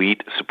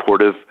 sweet,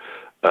 supportive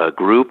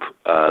group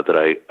that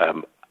I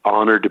am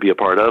honored to be a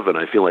part of, and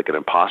I feel like an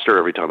imposter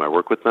every time I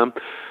work with them.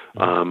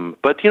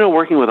 But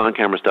working with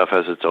on-camera stuff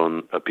has its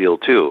own appeal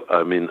too.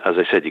 I mean, as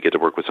I said, you get to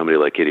work with somebody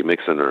like Katie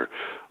Mixon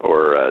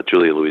or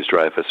Julia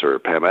Louis-Dreyfus or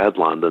Pam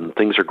Adlon, and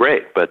things are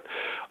great. But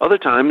other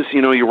times,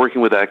 you're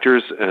working with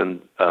actors,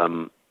 and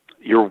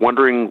you're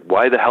wondering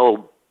why the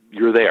hell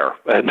you're there,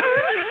 and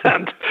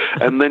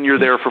then you're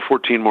there for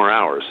 14 more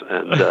hours,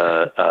 and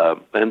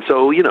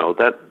so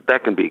that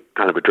can be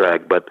kind of a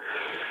drag, but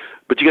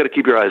you got to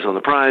keep your eyes on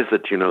the prize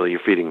that you're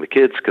feeding the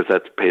kids because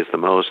that pays the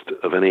most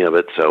of any of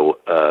it. So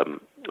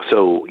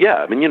yeah,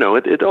 I mean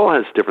it all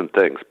has different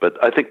things, but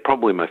I think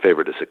probably my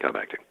favorite is sitcom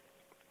acting.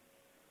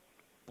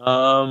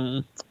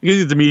 You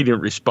get the immediate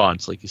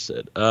response, like you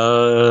said.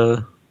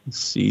 Let's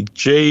see,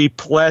 Jay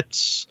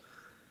Pletz.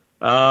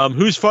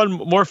 Who's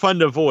more fun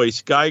to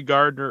voice, Guy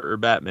Gardner or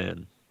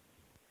Batman?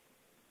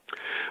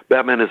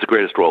 Batman is the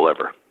greatest role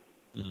ever.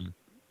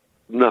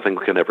 Nothing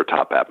can ever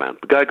top Batman.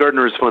 But Guy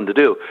Gardner is fun to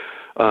do.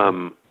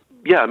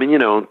 Yeah, I mean,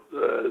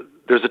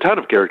 there's a ton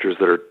of characters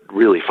that are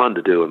really fun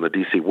to do in the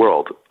DC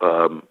world.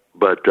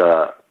 But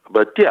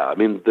yeah, I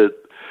mean, the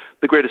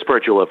greatest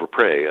part you'll ever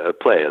play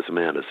as a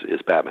man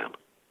is Batman.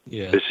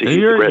 Yeah, and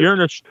you're in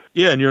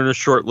a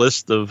short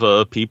list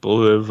of people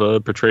who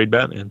have portrayed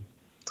Batman.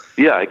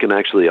 Yeah, I can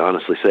actually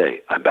honestly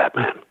say I'm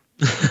Batman.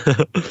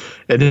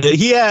 And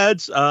he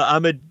adds,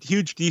 I'm a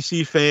huge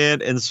DC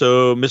fan, and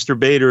so Mr.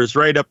 Bader is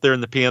right up there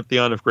in the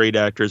pantheon of great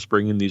actors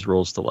bringing these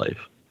roles to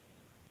life.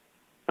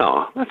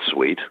 Oh, that's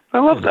sweet. I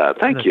love that.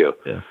 Thank you.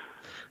 Yeah.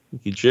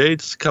 Thank you, Jay.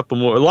 Just a couple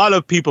more. A lot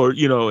of people,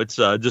 it's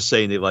just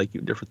saying they like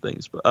you in different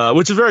things, but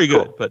which is very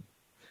good. Cool.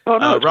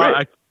 But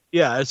great.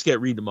 I just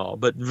can't read them all,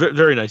 but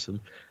very nice of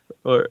them.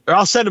 Or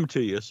I'll send them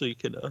to you so you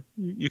can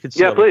see.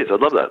 Yeah, please. I'd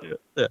love that.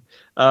 Yeah.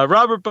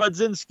 Robert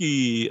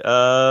Budzinski.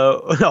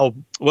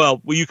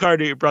 You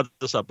kind of brought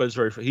this up, but it's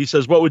very funny. He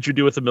says, "What would you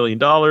do with $1 million?"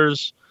 2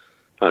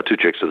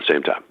 chicks at the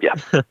same time. Yeah.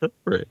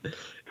 Right.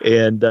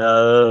 And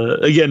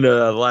again,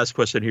 the last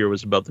question here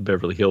was about the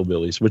Beverly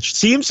Hillbillies, which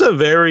seems a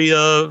very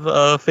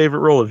favorite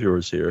role of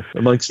yours here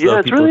amongst. Yeah,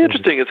 it's really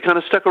interesting. It's kind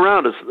of stuck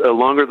around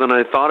longer than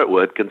I thought it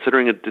would,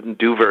 considering it didn't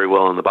do very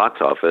well in the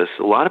box office.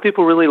 A lot of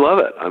people really love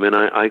it. I mean,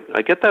 I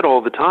get that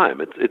all the time.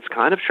 It's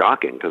kind of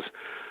shocking because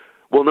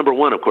Well, number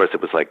one, of course,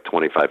 it was like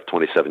 25,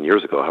 27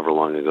 years ago, however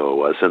long ago it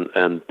was,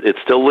 and it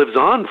still lives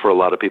on for a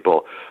lot of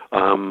people.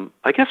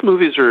 I guess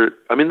movies are.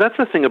 I mean, that's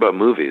the thing about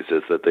movies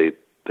is that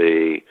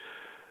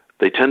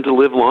they tend to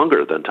live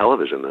longer than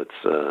television.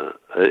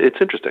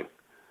 It's interesting.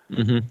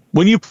 Mm-hmm.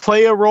 When you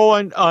play a role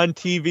on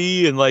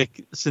TV, and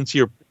like since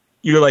you're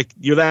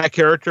that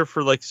character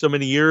for like so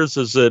many years,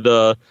 is it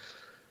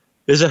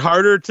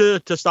harder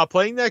to stop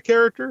playing that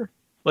character?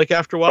 Like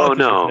after a while? Oh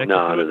no.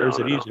 Or is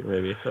it easier?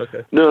 Maybe.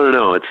 Okay.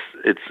 No.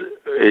 It's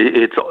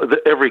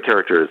every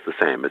character is the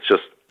same. It's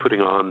just putting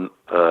on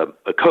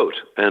a coat,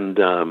 and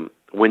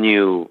when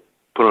you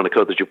put on a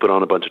coat that you put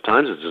on a bunch of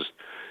times, it's just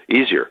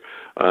easier.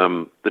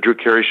 The Drew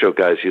Carey Show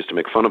guys used to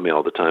make fun of me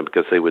all the time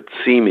because they would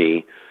see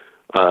me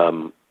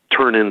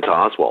turn into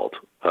Oswald,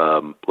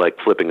 like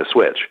flipping a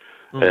switch.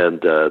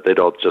 And they'd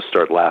all just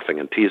start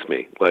laughing and tease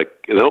me, like,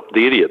 the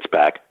idiot's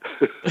back.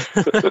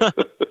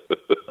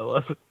 I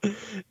love it.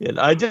 And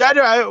I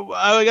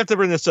got to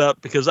bring this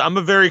up because I'm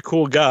a very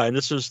cool guy, and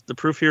this is the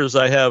proof here is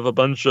I have a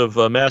bunch of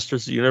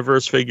Masters of the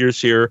Universe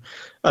figures here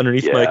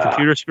underneath my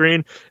computer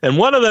screen, and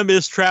one of them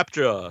is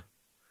Trapjaw,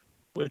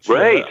 which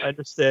I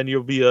understand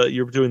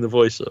you're doing the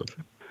voice of.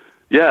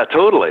 Yeah,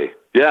 totally.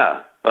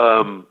 Yeah,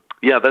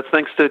 that's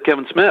thanks to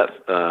Kevin Smith.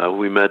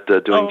 We met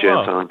doing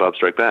James on Bob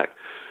Strike Back.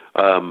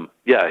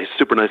 He's a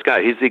super nice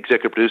guy. He's the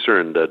executive producer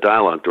and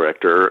dialogue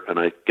director, and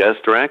I guess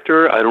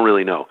director. I don't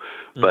really know,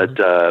 but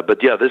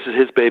yeah, this is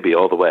his baby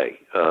all the way.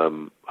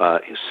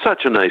 He's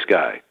such a nice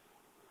guy.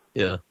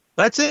 Yeah,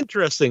 that's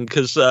interesting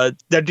because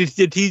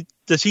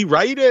does he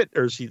write it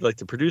or is he like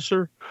the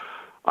producer?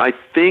 I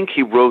think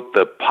he wrote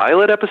the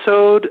pilot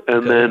episode,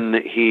 and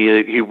then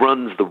he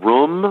runs the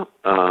room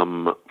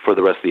for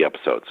the rest of the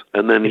episodes,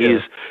 and then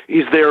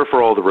he's there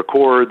for all the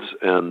records,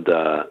 and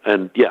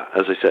yeah,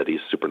 as I said,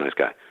 he's a super nice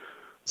guy.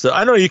 So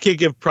I know you can't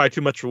give probably too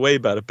much away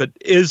about it, but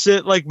is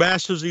it like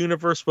Masters of the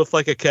Universe with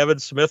like a Kevin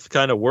Smith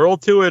kind of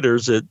world to it, or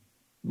is it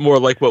more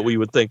like what we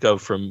would think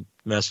of from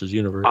Masters of the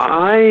Universe?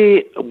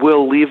 I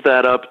will leave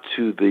that up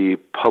to the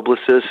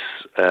publicists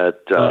at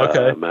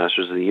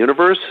Masters of the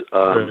Universe.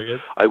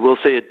 I will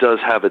say it does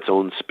have its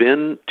own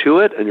spin to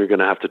it, and you're going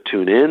to have to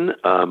tune in.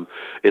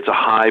 It's a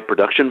high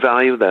production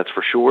value, that's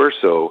for sure,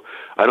 so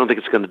I don't think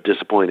it's going to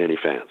disappoint any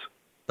fans.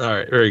 All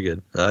right, very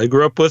good. I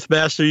grew up with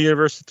Master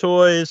Universe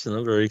toys, and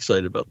I'm very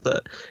excited about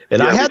that.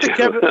 And I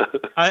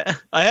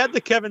had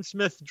the Kevin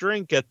Smith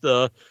drink at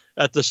the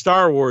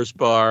Star Wars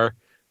bar,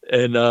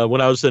 and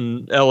when I was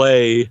in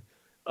LA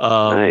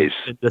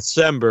in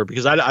December,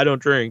 because I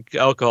don't drink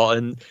alcohol,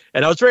 and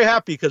I was very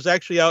happy because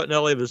actually out in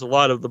LA there's a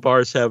lot of the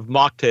bars have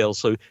mocktails,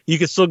 so you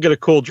can still get a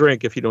cool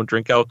drink if you don't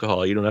drink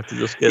alcohol. You don't have to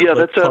just get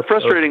that's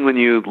frustrating when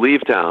you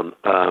leave town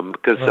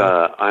because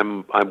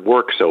I'm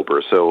work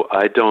sober, so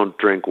I don't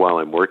drink while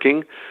I'm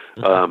working.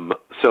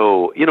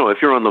 So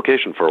if you're on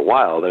location for a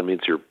while, that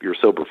means you're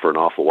sober for an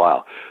awful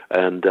while,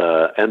 and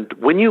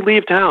when you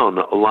leave town,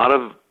 a lot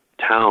of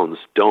towns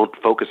don't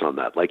focus on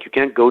that. Like you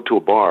can't go to a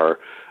bar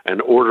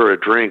and order a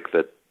drink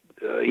that,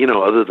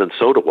 other than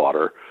soda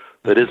water,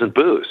 that isn't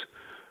booze.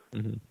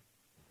 Mm-hmm.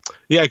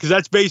 Yeah, because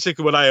that's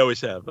basically what I always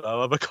have.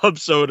 I'll have a club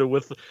soda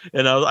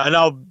and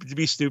I'll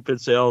be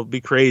stupid, say I'll be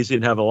crazy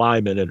and have a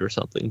lime in it or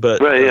something. But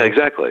right, yeah,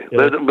 exactly.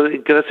 Yeah. But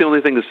that's the only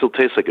thing that still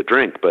tastes like a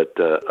drink. But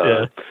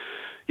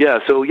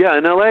so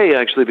in LA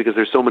actually, because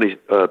there's so many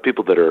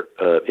people that are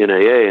in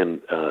AA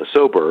and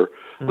sober.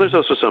 There's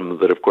also some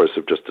that, of course,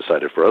 have just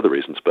decided for other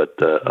reasons. But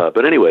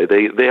anyway,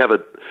 they have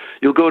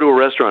you'll go to a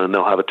restaurant and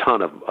they'll have a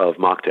ton of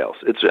mocktails.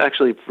 It's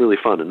actually really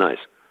fun and nice.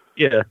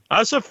 Yeah. I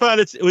also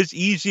found it was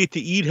easy to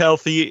eat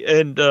healthy,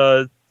 and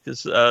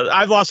because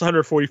I've lost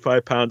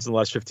 145 pounds in the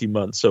last 15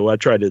 months, so I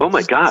tried to. Oh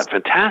my God!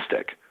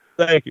 Fantastic.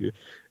 Thank you.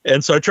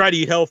 And so I tried to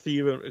eat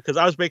healthy because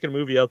I was making a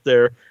movie out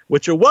there,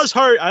 which it was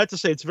hard. I have to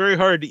say it's very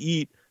hard to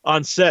eat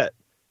on set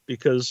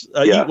because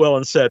eat well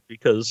on set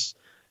because.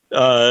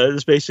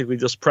 It's basically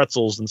just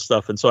pretzels and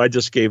stuff, and so I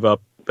just gave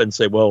up and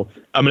say, "Well,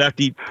 I'm gonna have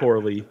to eat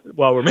poorly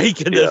while we're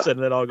making this, and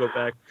then I'll go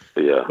back."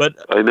 Yeah, but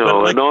I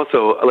know, and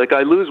also, like,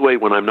 I lose weight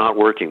when I'm not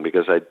working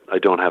because I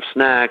don't have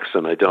snacks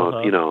and I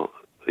don't,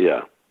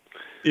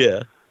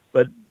 Yeah,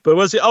 but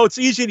was it? Oh, it's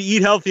easy to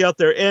eat healthy out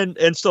there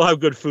and still have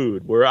good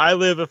food. Where I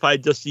live, if I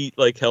just eat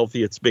like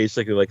healthy, it's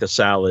basically like a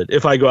salad.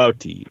 If I go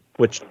out to eat,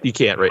 which you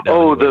can't right now.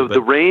 Oh, anyway,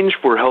 the range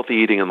for healthy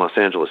eating in Los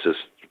Angeles is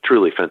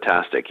truly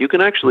fantastic. You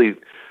can actually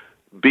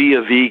be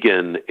a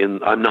vegan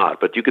I'm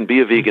not, but you can be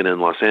a vegan in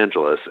Los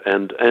Angeles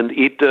and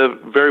eat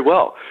very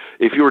well.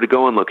 If you were to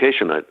go on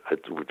location, it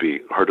would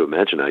be hard to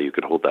imagine how you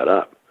could hold that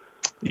up.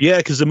 Yeah,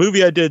 because the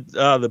movie I did,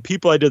 the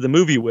people I did the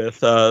movie with,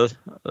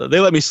 they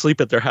let me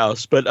sleep at their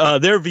house, but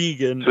they're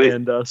vegan. Sweet.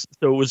 And so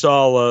it was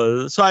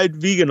all, so I had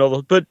vegan,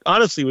 but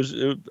honestly,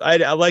 I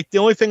like the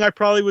only thing I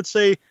probably would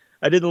say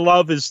I didn't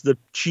love is the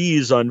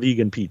cheese on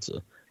vegan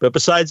pizza. But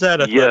besides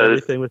that, I thought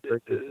everything was very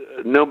good.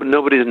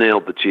 Nobody's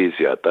nailed the cheese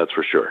yet, that's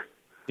for sure.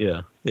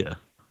 Yeah, yeah.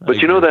 But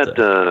you know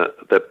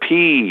that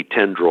pea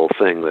tendril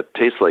thing that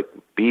tastes like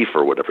beef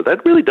or whatever,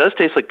 that really does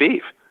taste like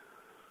beef.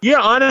 Yeah,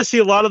 honestly,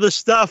 a lot of the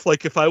stuff,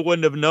 like if I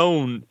wouldn't have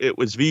known it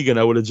was vegan,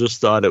 I would have just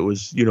thought it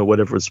was,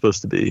 whatever it's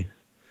supposed to be.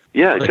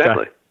 Yeah, Like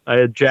exactly. I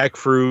had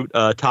jackfruit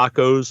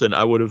tacos, and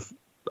I would have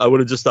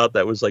just thought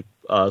that was like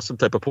some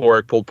type of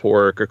pork, pulled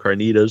pork, or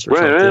carnitas or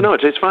something. Right. No,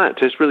 it tastes fine. It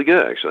tastes really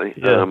good, actually.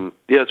 Yeah.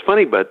 It's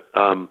funny, but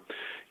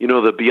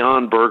the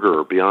Beyond Burger,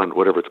 or Beyond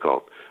whatever it's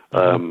called,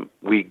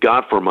 we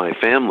got for my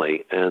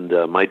family, and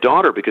my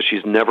daughter, because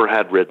she's never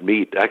had red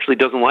meat, actually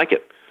doesn't like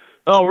it.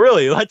 Oh,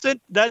 really? That's it.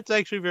 That's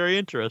actually very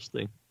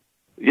interesting.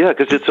 Yeah,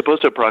 because it's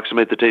supposed to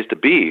approximate the taste of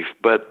beef,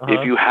 but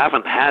if you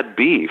haven't had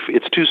beef,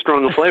 it's too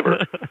strong a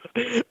flavor.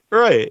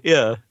 Right,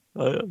 yeah.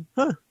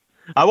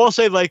 I will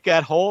say, like,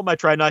 at home, I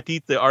try not to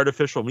eat the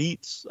artificial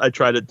meats. I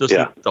try to just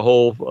eat the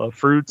whole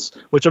fruits,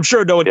 which I'm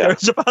sure no one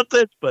cares about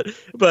this, but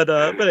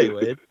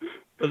anyway,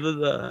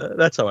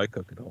 that's how I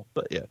cook at home.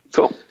 But yeah.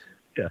 Cool.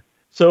 Yeah.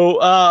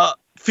 So,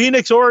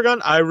 Phoenix,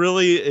 Oregon, I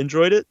really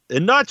enjoyed it,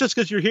 and not just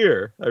because you're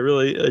here. I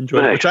really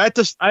enjoyed it, which I had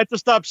to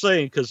stop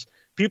saying because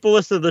people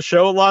listen to the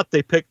show a lot.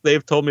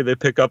 They've told me they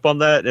pick up on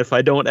that. And if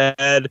I don't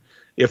add,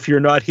 if you're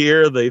not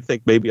here, they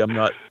think maybe I'm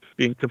not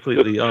being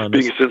completely honest.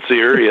 Being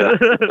sincere, yeah.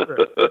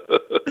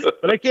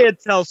 But I can't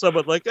tell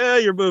someone like,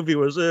 your movie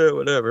was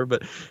whatever.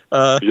 But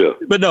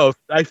but no,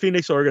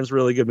 Phoenix, Oregon is a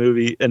really good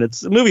movie, and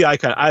it's a movie I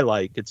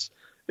like. It's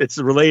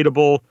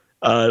relatable.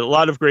 A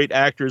lot of great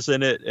actors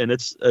in it, and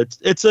it's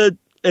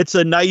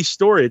a nice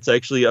story. It's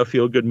actually a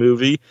feel-good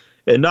movie,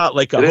 and not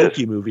like a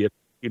hokey movie.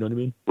 You know what I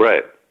mean?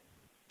 Right.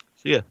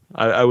 So yeah,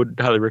 I would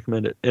highly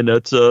recommend it, and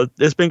it's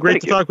been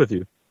great to talk with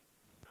you.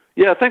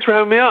 Yeah, thanks for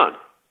having me on.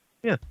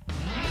 Yeah,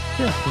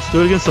 let's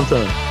do it again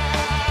sometime.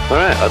 All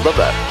right, I'd love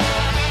that.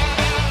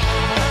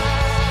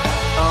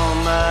 All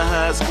my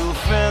high school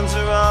friends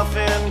are off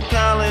in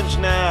college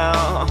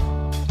now,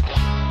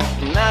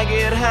 and I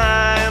get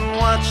high and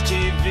watch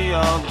TV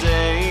all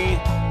day.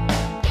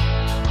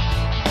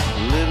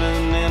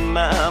 Living in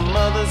my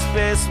mother's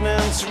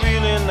basement's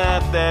really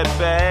not that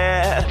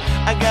bad.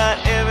 I got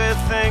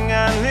everything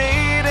I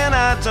need and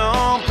I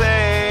don't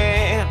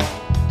pay.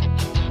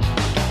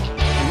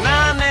 And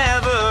I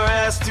never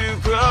asked to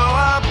grow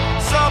up,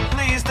 so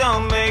please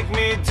don't make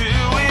me do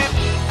it.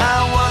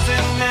 I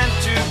wasn't meant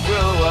to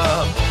grow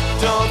up,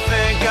 don't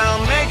think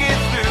I'll make it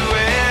through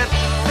it.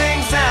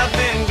 Things have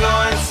been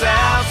going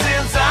south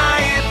since I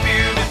hit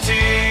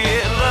puberty.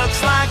 It looks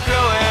like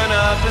growing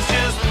up is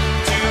just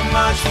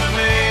much for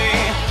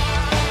me.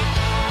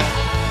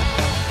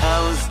 I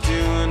was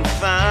doing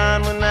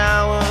fine when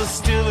I was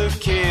still a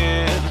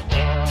kid,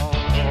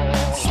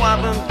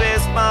 swapping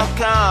baseball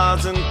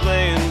cards and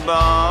playing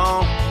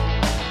ball.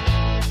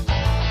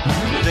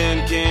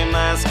 Then came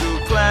high school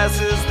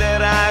classes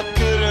that I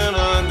couldn't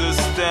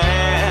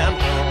understand,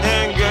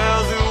 and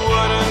girls who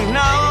wouldn't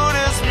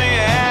notice me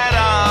at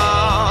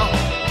all.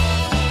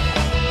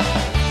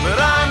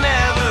 But I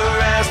never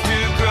asked to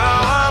grow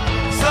up,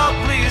 so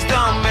please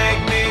don't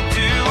make me.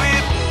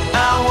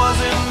 I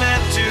wasn't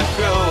meant to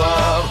grow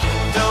up,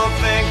 don't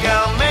think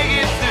I'll make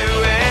it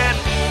through it.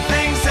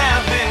 Things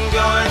have been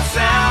going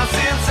south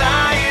since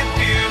I hit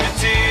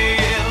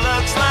puberty. It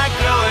looks like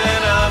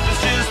growing up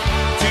is just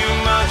too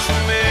much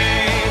for me.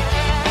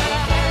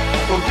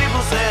 When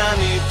people say I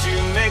need to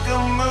make a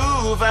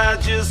move, I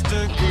just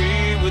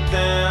agree with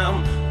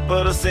them,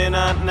 but I say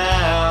not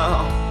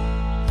now.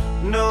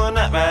 No,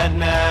 not right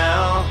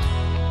now.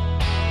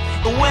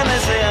 When they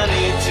say I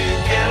need to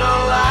get a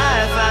life,